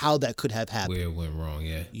how that could have happened. Where it went wrong,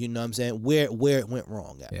 yeah. You know what I'm saying? Where it went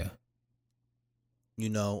wrong at. Yeah. You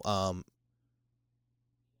know,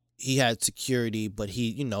 he had security, but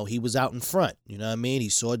he was out in front. You know what I mean? He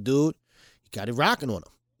saw a dude, he got it rocking on him. You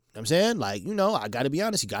know what I'm saying? Like, you know, I gotta be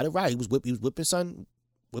honest, he got it right. He was whipping son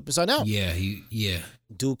out. Yeah,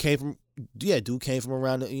 Dude came from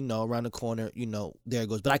around around the corner, there it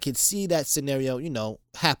goes. But I can see that scenario,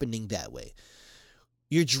 happening that way.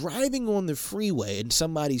 You're driving on the freeway and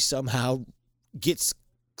somebody somehow gets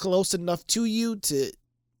close enough to you to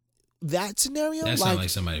that scenario. That sounded like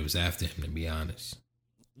somebody was after him, to be honest.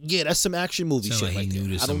 Yeah, that's some action movie shit. Like he knew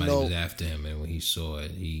that somebody was after him, and when he saw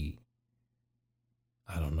it,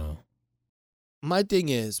 I don't know. My thing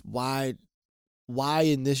is, why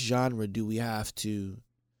in this genre do we have to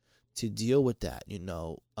deal with that?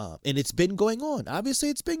 And it's been going on. Obviously,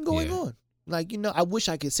 it's been going on. Like, I wish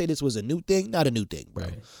I could say this was a new thing. Not a new thing, bro.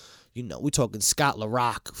 Right. We're talking Scott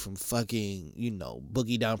LaRock from fucking,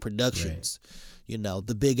 Boogie Down Productions. Right.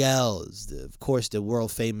 The Big L's, of course, the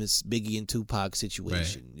world famous Biggie and Tupac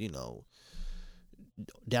situation. Right.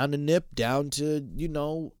 Down to Nip, down to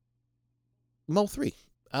Mo 3.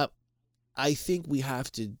 I think we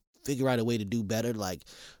have to figure out a way to do better. Like,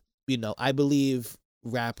 I believe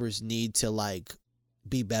rappers need to like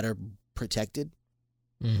be better protected.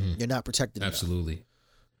 Mm-hmm. They're not protected Absolutely. enough.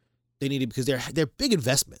 They need to, because they're big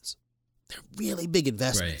investments. They're really big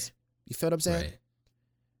investments. Right. You feel what I'm saying? Right.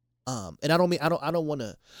 And I don't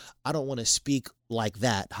want to speak like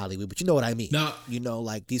that, Hollywood, but you know what I mean. No.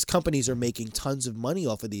 Like, these companies are making tons of money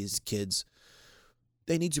off of these kids.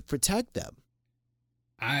 They need to protect them.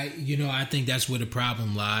 I think that's where the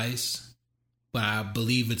problem lies, but I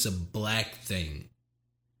believe it's a black thing.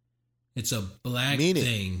 It's a black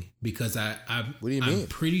thing because I'm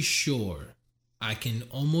pretty sure, I can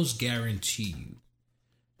almost guarantee you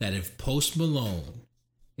that if Post Malone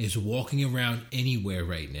is walking around anywhere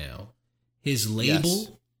right now, his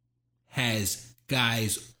label has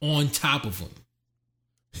guys on top of him.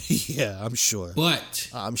 Yeah, I'm sure. But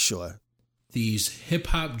I'm sure. these hip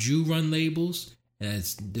hop Jew run labels, and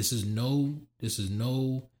this is no,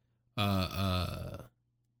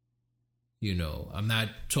 you know, I'm not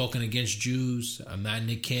talking against Jews. I'm not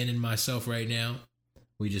Nick Cannon myself right now.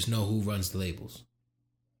 We just know who runs the labels.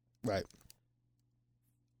 Right.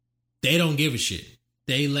 They don't give a shit.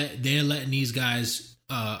 They're letting these guys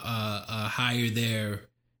hire their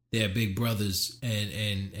big brothers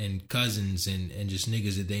and cousins and just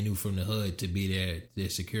niggas that they knew from the hood to be their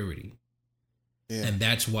security. Yeah. And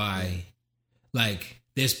that's why, like,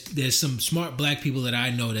 there's some smart black people that I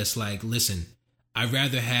know that's like, listen, I'd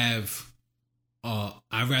rather have a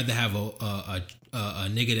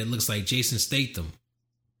nigga that looks like Jason Statham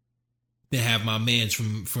than have my mans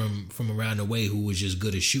from around the way who was just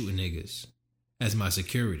good at shooting niggas as my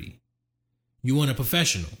security. You want a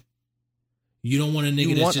professional. You don't want a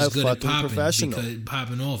nigga that's just good at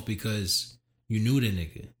popping off because you knew the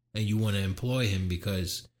nigga and you want to employ him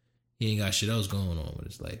because he ain't got shit else going on with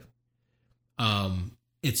his life.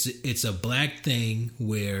 It's a black thing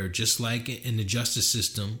where, just like in the justice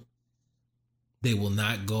system, they will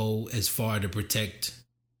not go as far to protect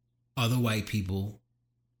other white people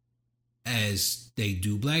as they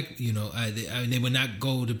do black. You know, they would not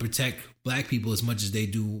go to protect black people as much as they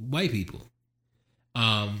do white people.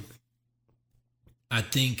 I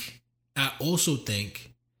also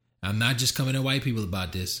think, I'm not just coming at white people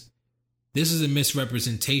about this. This is a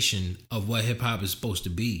misrepresentation of what hip hop is supposed to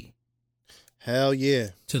be. Hell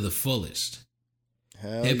yeah. To the fullest.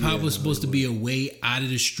 Hip hop was supposed to be a way out of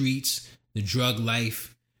the streets, the drug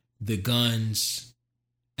life, the guns,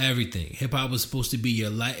 everything. Hip hop was supposed to be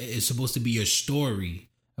your life. It's supposed to be your story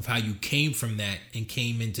of how you came from that and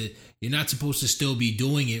came into. You're not supposed to still be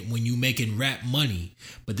doing it when you making rap money.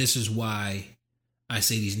 But this is why I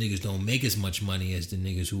say these niggas don't make as much money as the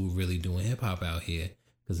niggas who are really doing hip hop out here.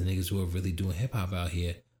 Because the niggas who are really doing hip hop out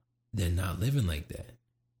here, they're not living like that.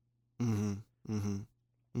 Mm-hmm. Mm-hmm.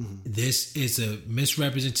 Mm-hmm. This is a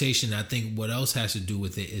misrepresentation. I think what else has to do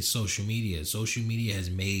with it is social media. Social media has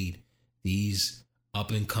made these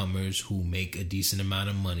up and comers who make a decent amount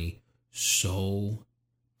of money so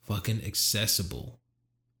fucking accessible.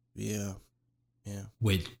 Yeah. Yeah.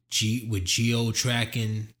 With geo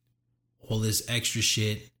tracking, all this extra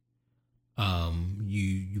shit.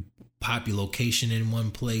 You pop your location in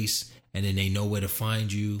one place and then they know where to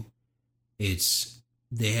find you.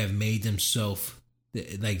 They have made themselves,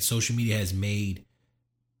 like, social media has made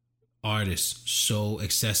artists so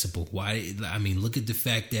accessible. Why? I mean, look at the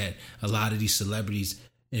fact that a lot of these celebrities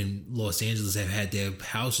in Los Angeles have had their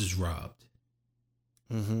houses robbed.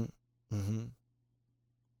 Mm-hmm. Mm-hmm.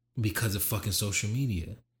 Because of fucking social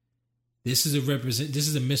media. This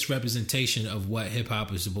is a misrepresentation of what hip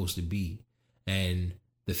hop is supposed to be. And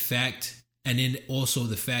then also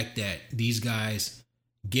the fact that these guys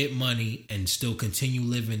get money and still continue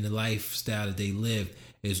living the lifestyle that they live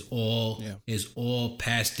is all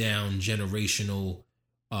passed down generational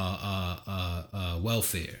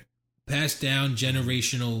welfare, passed down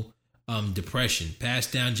generational depression,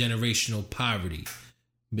 passed down generational poverty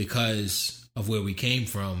because of where we came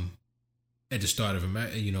from at the start of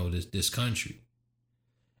America, this country.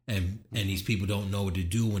 And these people don't know what to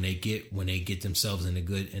do when they get themselves in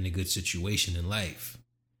a good situation in life.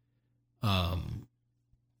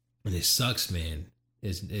 And it sucks, man.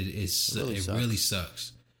 It really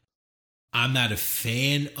sucks. I'm not a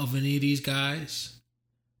fan of any of these guys,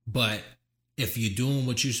 but if you're doing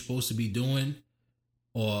what you're supposed to be doing,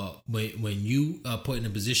 or when you are put in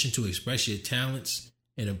a position to express your talents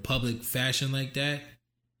in a public fashion like that,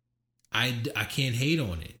 I can't hate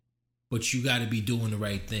on it. But you got to be doing the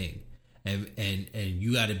right thing, and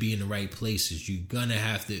you got to be in the right places. You're gonna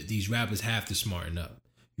have to. These rappers have to smarten up.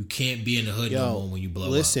 You can't be in the hood no more when you blow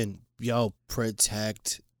up. Listen,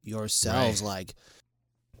 protect yourselves, right.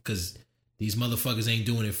 Because these motherfuckers ain't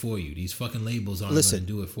doing it for you. These fucking labels aren't gonna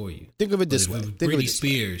do it for you. Think of it this way. Britney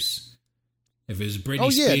Spears. If it's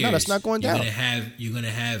Britney Spears, no, that's not going down. You're gonna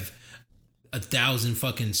have 1,000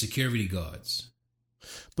 fucking security guards.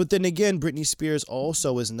 But then again, Britney Spears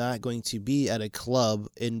also is not going to be at a club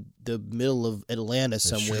in the middle of Atlanta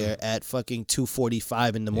somewhere at fucking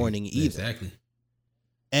 2:45 in the morning either. Exactly.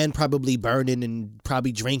 And probably burning and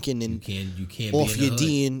probably drinking and you can't off be in your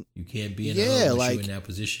D and you can't be in the hood when you're in that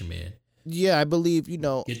position, man. Yeah, I believe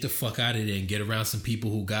get the fuck out of there and get around some people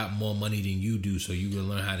who got more money than you do, so you can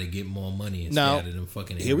learn how to get more money and stay out of them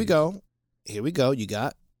fucking areas. Here we go. You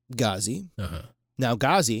got Ghazi. Now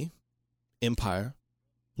Ghazi Empire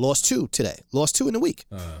lost 2 today. Lost 2 in a week.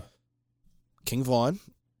 King Von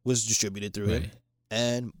was distributed through it,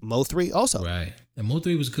 and Mo3 also. Right, and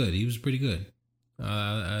Mo3 was good. He was pretty good.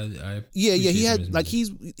 I Yeah, he appreciate had some like of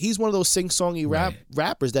his music. he's one of those sing-songy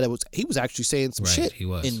rappers that he was actually saying some shit He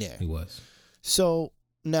was in there. He was. So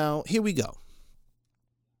now here we go.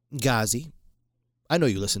 Ghazi, I know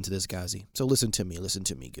you listen to this, Ghazi. So listen to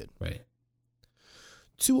me good. Right.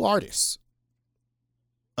 2 artists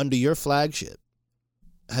under your flagship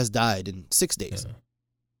has died in 6 days. Yeah.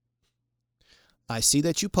 I see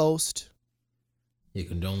that you post. Your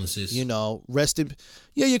condolences. Rest in.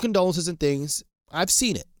 Yeah, your condolences and things. I've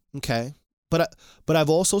seen it. Okay, but I've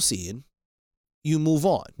also seen you move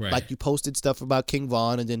on. Right. Like you posted stuff about King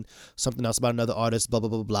Von and then something else about another artist. Blah blah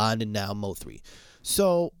blah blah. And then now Mo3.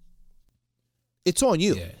 So it's on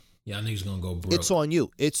you. Yeah, y'all niggas gonna go broke. It's on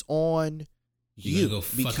you. It's on you. You're gonna go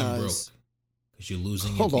fucking broke because you're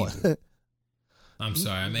losing your Hold people. on. I'm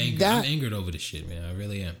sorry. I'm angered. I'm angered over this shit, man. I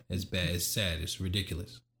really am. It's bad. It's sad. It's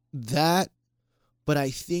ridiculous. But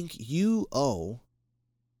I think you owe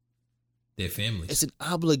Their families. it's an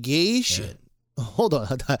obligation. Yeah. Hold on.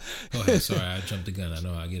 Go ahead. Sorry, I jumped the gun. I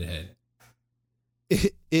know. I get ahead.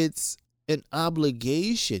 It's an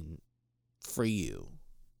obligation for you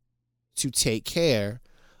to take care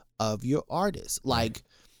of your artist. Like,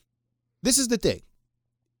 this is the thing.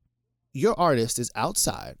 Your artist is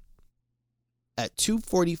outside at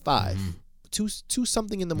 2:45, 2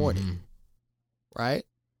 something in the morning, right?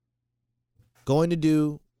 Going to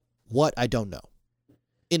do what? I don't know.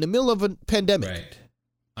 In the middle of a pandemic. Right.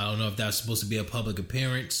 I don't know if that's supposed to be a public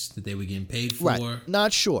appearance that they were getting paid for. Right.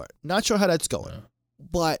 Not sure. Not sure how that's going. No.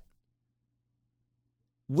 But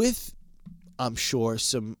with, I'm sure,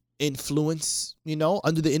 some influence,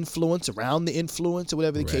 under the influence, around the influence, or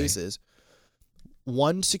whatever the case is,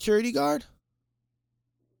 one security guard,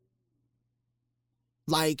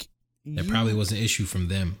 like, that probably was an issue from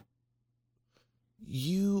them.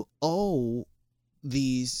 You owe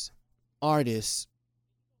these artists,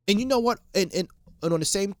 and you know what? And on the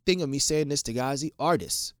same thing of me saying this to Ghazi,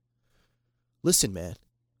 artists, listen, man.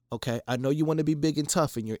 Okay, I know you want to be big and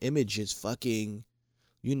tough, and your image is fucking,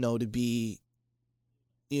 to be,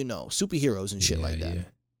 superheroes and shit like that. Yeah.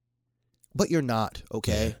 But you're not,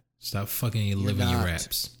 okay? Yeah. Stop fucking living your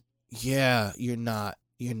raps. Yeah, you're not.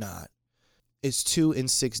 You're not. It's 2 in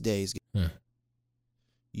 6 days. Huh.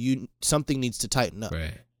 Something needs to tighten up.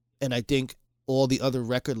 Right. And I think all the other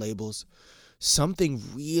record labels, something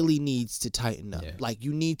really needs to tighten up. Yeah. Like,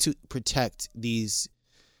 you need to protect these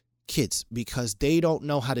kids because they don't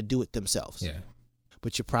know how to do it themselves. Yeah.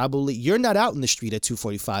 But you're not out in the street at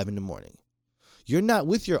 2:45 in the morning. You're not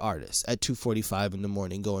with your artist at 2:45 in the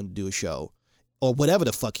morning going to do a show or whatever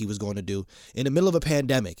the fuck he was going to do in the middle of a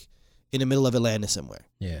pandemic in the middle of Atlanta somewhere.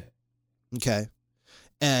 Yeah. Okay.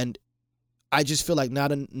 And I just feel like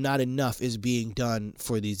not enough is being done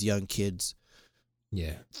for these young kids.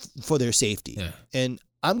 Yeah. For their safety. Yeah. And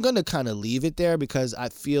I'm going to kind of leave it there because I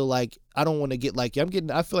feel like I don't want to get like you.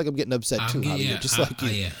 I feel like I'm getting upset too.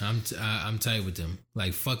 I'm tight with them.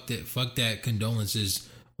 Like fuck that condolences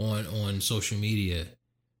on social media.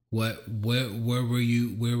 Where were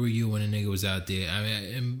you when a nigga was out there? I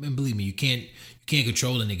mean, and believe me, you can't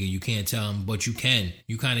control a nigga. You can't tell him, but you can.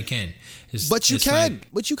 You kind of can. But you can.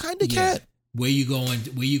 Where you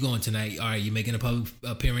going tonight? All right, you making a public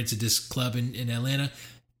appearance at this club in Atlanta?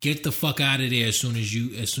 Get the fuck out of there as soon as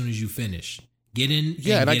you finish. Get in.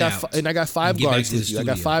 Yeah, and I got 5 guards with you. I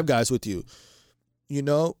got 5 guys with you.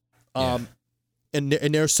 And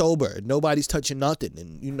they're sober. Nobody's touching nothing,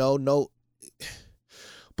 and no.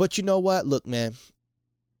 But you know what? Look, man.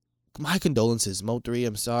 My condolences, Mo3.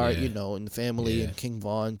 I'm sorry, and the family and King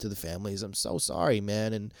Von to the families. I'm so sorry,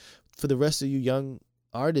 man. And for the rest of you young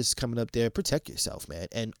artists coming up there, protect yourself, man.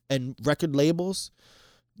 And record labels,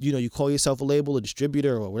 you call yourself a label, a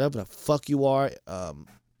distributor, or whatever the fuck you are,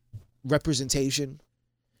 representation.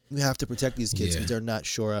 You have to protect these kids because they're not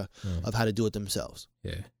sure of how to do it themselves.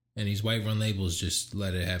 Yeah. And these white run labels just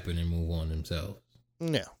let it happen and move on themselves.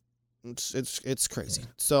 Yeah. It's crazy. Yeah.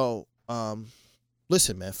 So,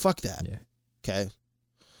 listen, man, fuck that. Yeah. Okay.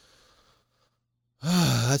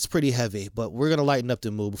 That's pretty heavy, but we're gonna lighten up the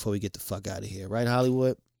mood before we get the fuck out of here, right,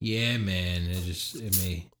 Hollywood? Yeah, man.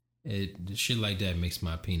 Shit like that makes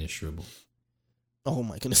my penis shrivel. Oh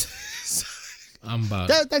my goodness. I'm about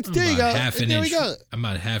half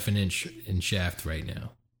an inch in shaft right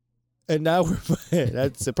now. And now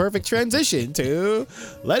that's a perfect transition to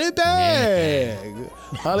Let It Bang. Yeah.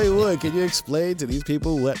 Hollywood, can you explain to these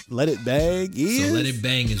people what Let It Bang is? So Let It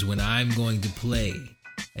Bang is when I'm going to play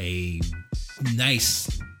a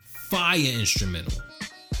nice fire instrumental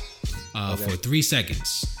for 3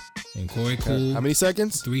 seconds. And Corey Cool. How many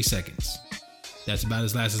seconds? 3 seconds. That's about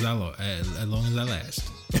as long as I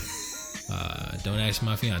last. Don't ask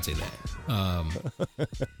my fiance that. I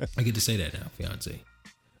get to say that now, fiance.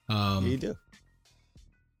 You do.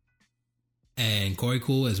 And Corey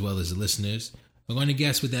Cool, as well as the listeners, are going to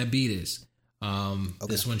guess what that beat is.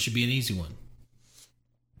 This one should be an easy one.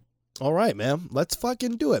 All right, man. Let's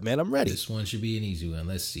fucking do it, man. I'm ready. This one should be an easy one.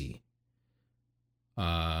 Let's see.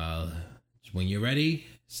 When you're ready,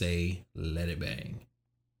 say "Let It Bang."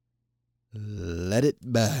 Let it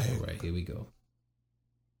bang. All right, here we go.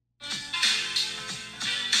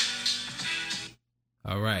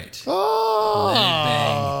 All right. Oh. Let it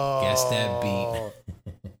bang. Guess that beat.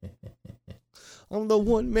 I'm the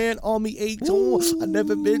one man army age on. I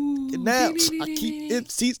never been kidnapped. I keep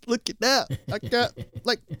MCs looking out. I got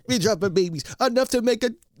like me dropping babies enough to make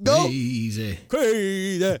it go Easy.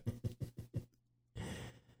 crazy.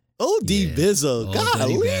 OD Yeah. Bizzle, Old Dirty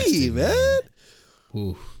golly, Bastard, man.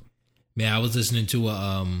 Ooh. Man, I was listening to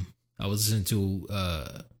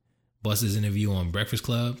Busta's interview on Breakfast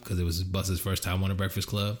Club because it was Busta's first time on a Breakfast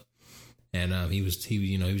Club, and he was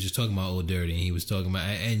just talking about Old Dirty, and he was talking about,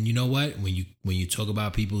 and you know what, when you talk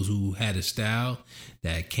about people who had a style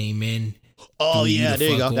that came in, Oh threw yeah, the there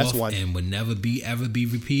you go. fuck That's off one. and would never ever be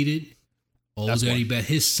repeated. Old That's Dirty one. Bastard,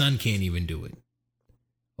 his son can't even do it.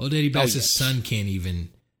 Old Dirty Bastard's son can't even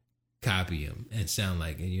copy him and sound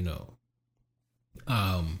like it, you know.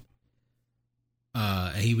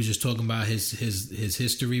 And he was just talking about his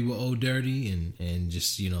history with Old Dirty and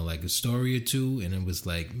just, you know, like a story or two, and it was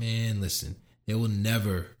like, man, listen, there will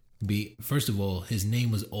never be, first of all, his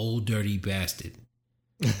name was Old Dirty Bastard.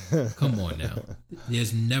 Come on now.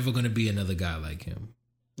 There's never gonna be another guy like him.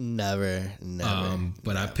 Never.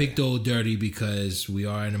 But I picked Old Dirty because we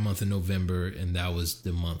are in the month of November, and that was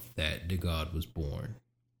the month that the God was born.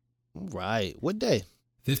 Right. What day?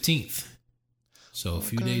 15th. So a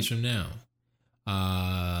few days from now.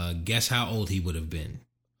 Guess how old he would have been.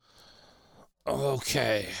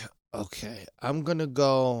 Okay. I'm gonna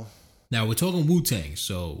go. Now we're talking Wu-Tang,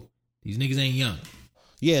 so these niggas ain't young.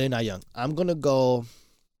 Yeah, they're not young. I'm gonna go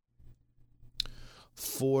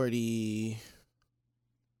 40.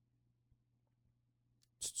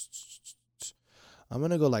 I'm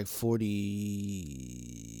gonna go like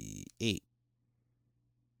 48.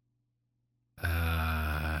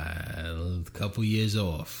 A couple years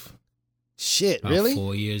off. Shit, About really?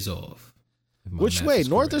 4 years off. if my Which math way, is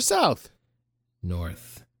north or correct. south?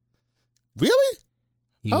 North. Really?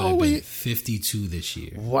 He would Oh, have been wait. 52 this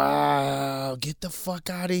year. Wow, get the fuck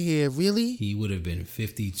out of here. Really? He would have been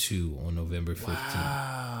 52 on November 15th.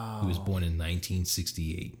 Wow. He was born in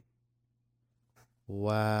 1968.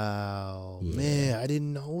 Wow. Yeah. Man, I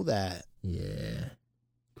didn't know that. Yeah.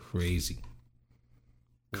 Crazy.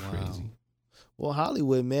 Wow. Crazy. Well,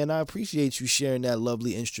 Hollywood, man, I appreciate you sharing that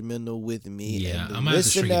lovely instrumental with me. Yeah, and the I might have to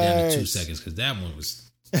shrink it down to 2 listeners. seconds because that one was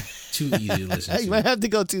too easy to listen to. You might have to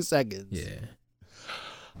go 2 seconds. Yeah.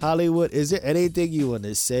 Hollywood, is there anything you want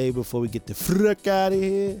to say before we get the fuck out of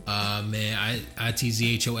here? Man,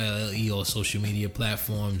 ITZHOLLE on social media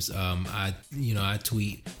platforms. I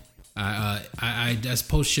tweet. I just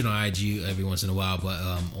post shit on IG every once in a while, but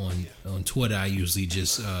on Twitter I usually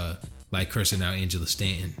just like cursing out Angela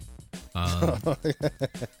Stanton.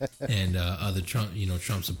 And other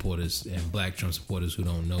Trump supporters and black Trump supporters who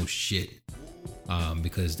don't know shit,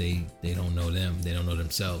 because they don't know them, they don't know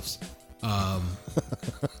themselves.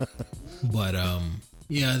 But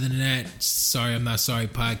yeah, other than that, Sorry I'm Not Sorry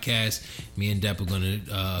podcast. Me and Depp are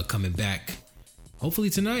gonna coming back hopefully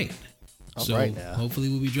tonight. All So right now. hopefully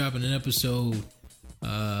we'll be dropping an episode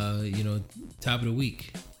top of the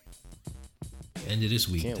week. End of this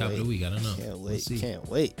week, Can't top wait. of the week. I don't know. Can't We'll wait. see. Can't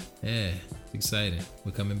wait. Yeah, exciting.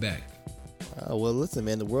 We're coming back. Oh, well, listen,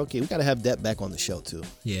 man, the world kid, we got to have Depp back on the show, too,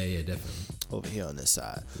 Yeah, definitely. over here on this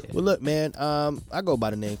side. Yeah. Well, look, man, I go by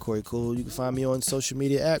the name Corey Cool. You can find me on social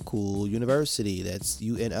media at Cool University. That's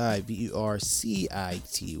UNIVERCITY.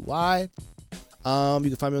 You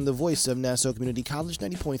can find me on the voice of Nassau Community College,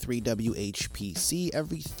 90.3 WHPC,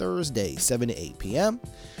 every Thursday, 7 to 8 p.m.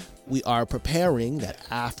 We are preparing that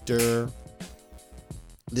after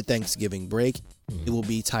the Thanksgiving break, it will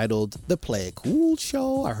be titled The Play It Cool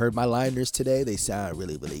Show. I heard my liners today. They sound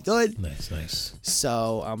really, really good. Nice.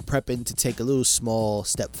 So I'm prepping to take a little small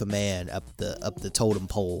step for man up the totem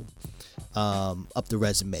pole, up the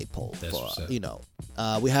resume pole. That's what's up.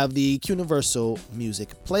 We have the Universal Music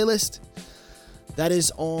playlist that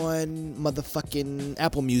is on motherfucking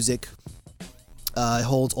Apple Music. It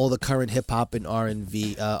holds all the current hip hop and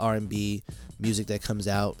R&B music that comes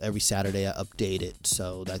out every Saturday. I update it,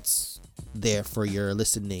 so that's there for your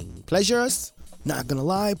listening pleasures. Not gonna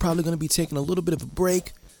lie, probably gonna be taking a little bit of a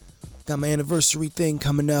break. Got my anniversary thing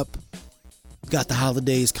coming up. Got the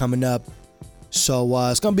holidays coming up. So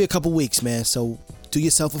it's gonna be a couple weeks, man. So do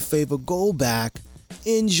yourself a favor, go back,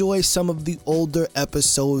 enjoy some of the older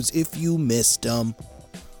episodes if you missed them.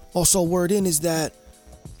 Also, word in is that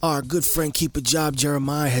our good friend Keep a Job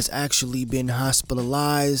Jeremiah has actually been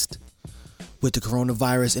hospitalized with the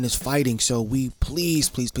coronavirus and is fighting. So we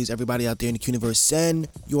please everybody out there in the universe, send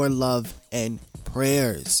your love and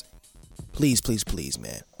prayers. Please,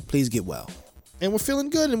 man. Please get well. And we're feeling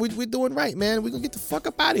good and we're doing right, man. We're gonna get the fuck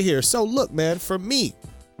up out of here. So look, man, for me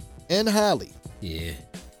and Holly. Yeah.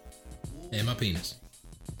 And my penis.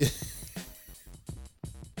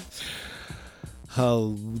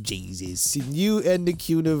 Oh, Jesus. You and the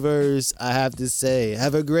universe, I have to say,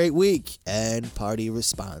 have a great week and party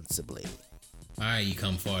responsibly. All right, you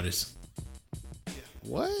come farters.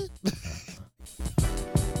 What?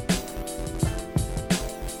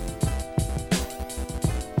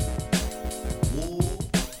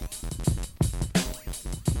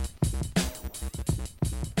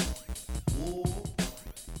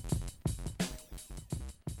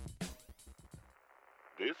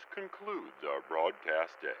 This concludes our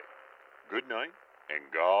broadcast day. Good night, and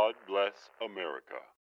God bless America.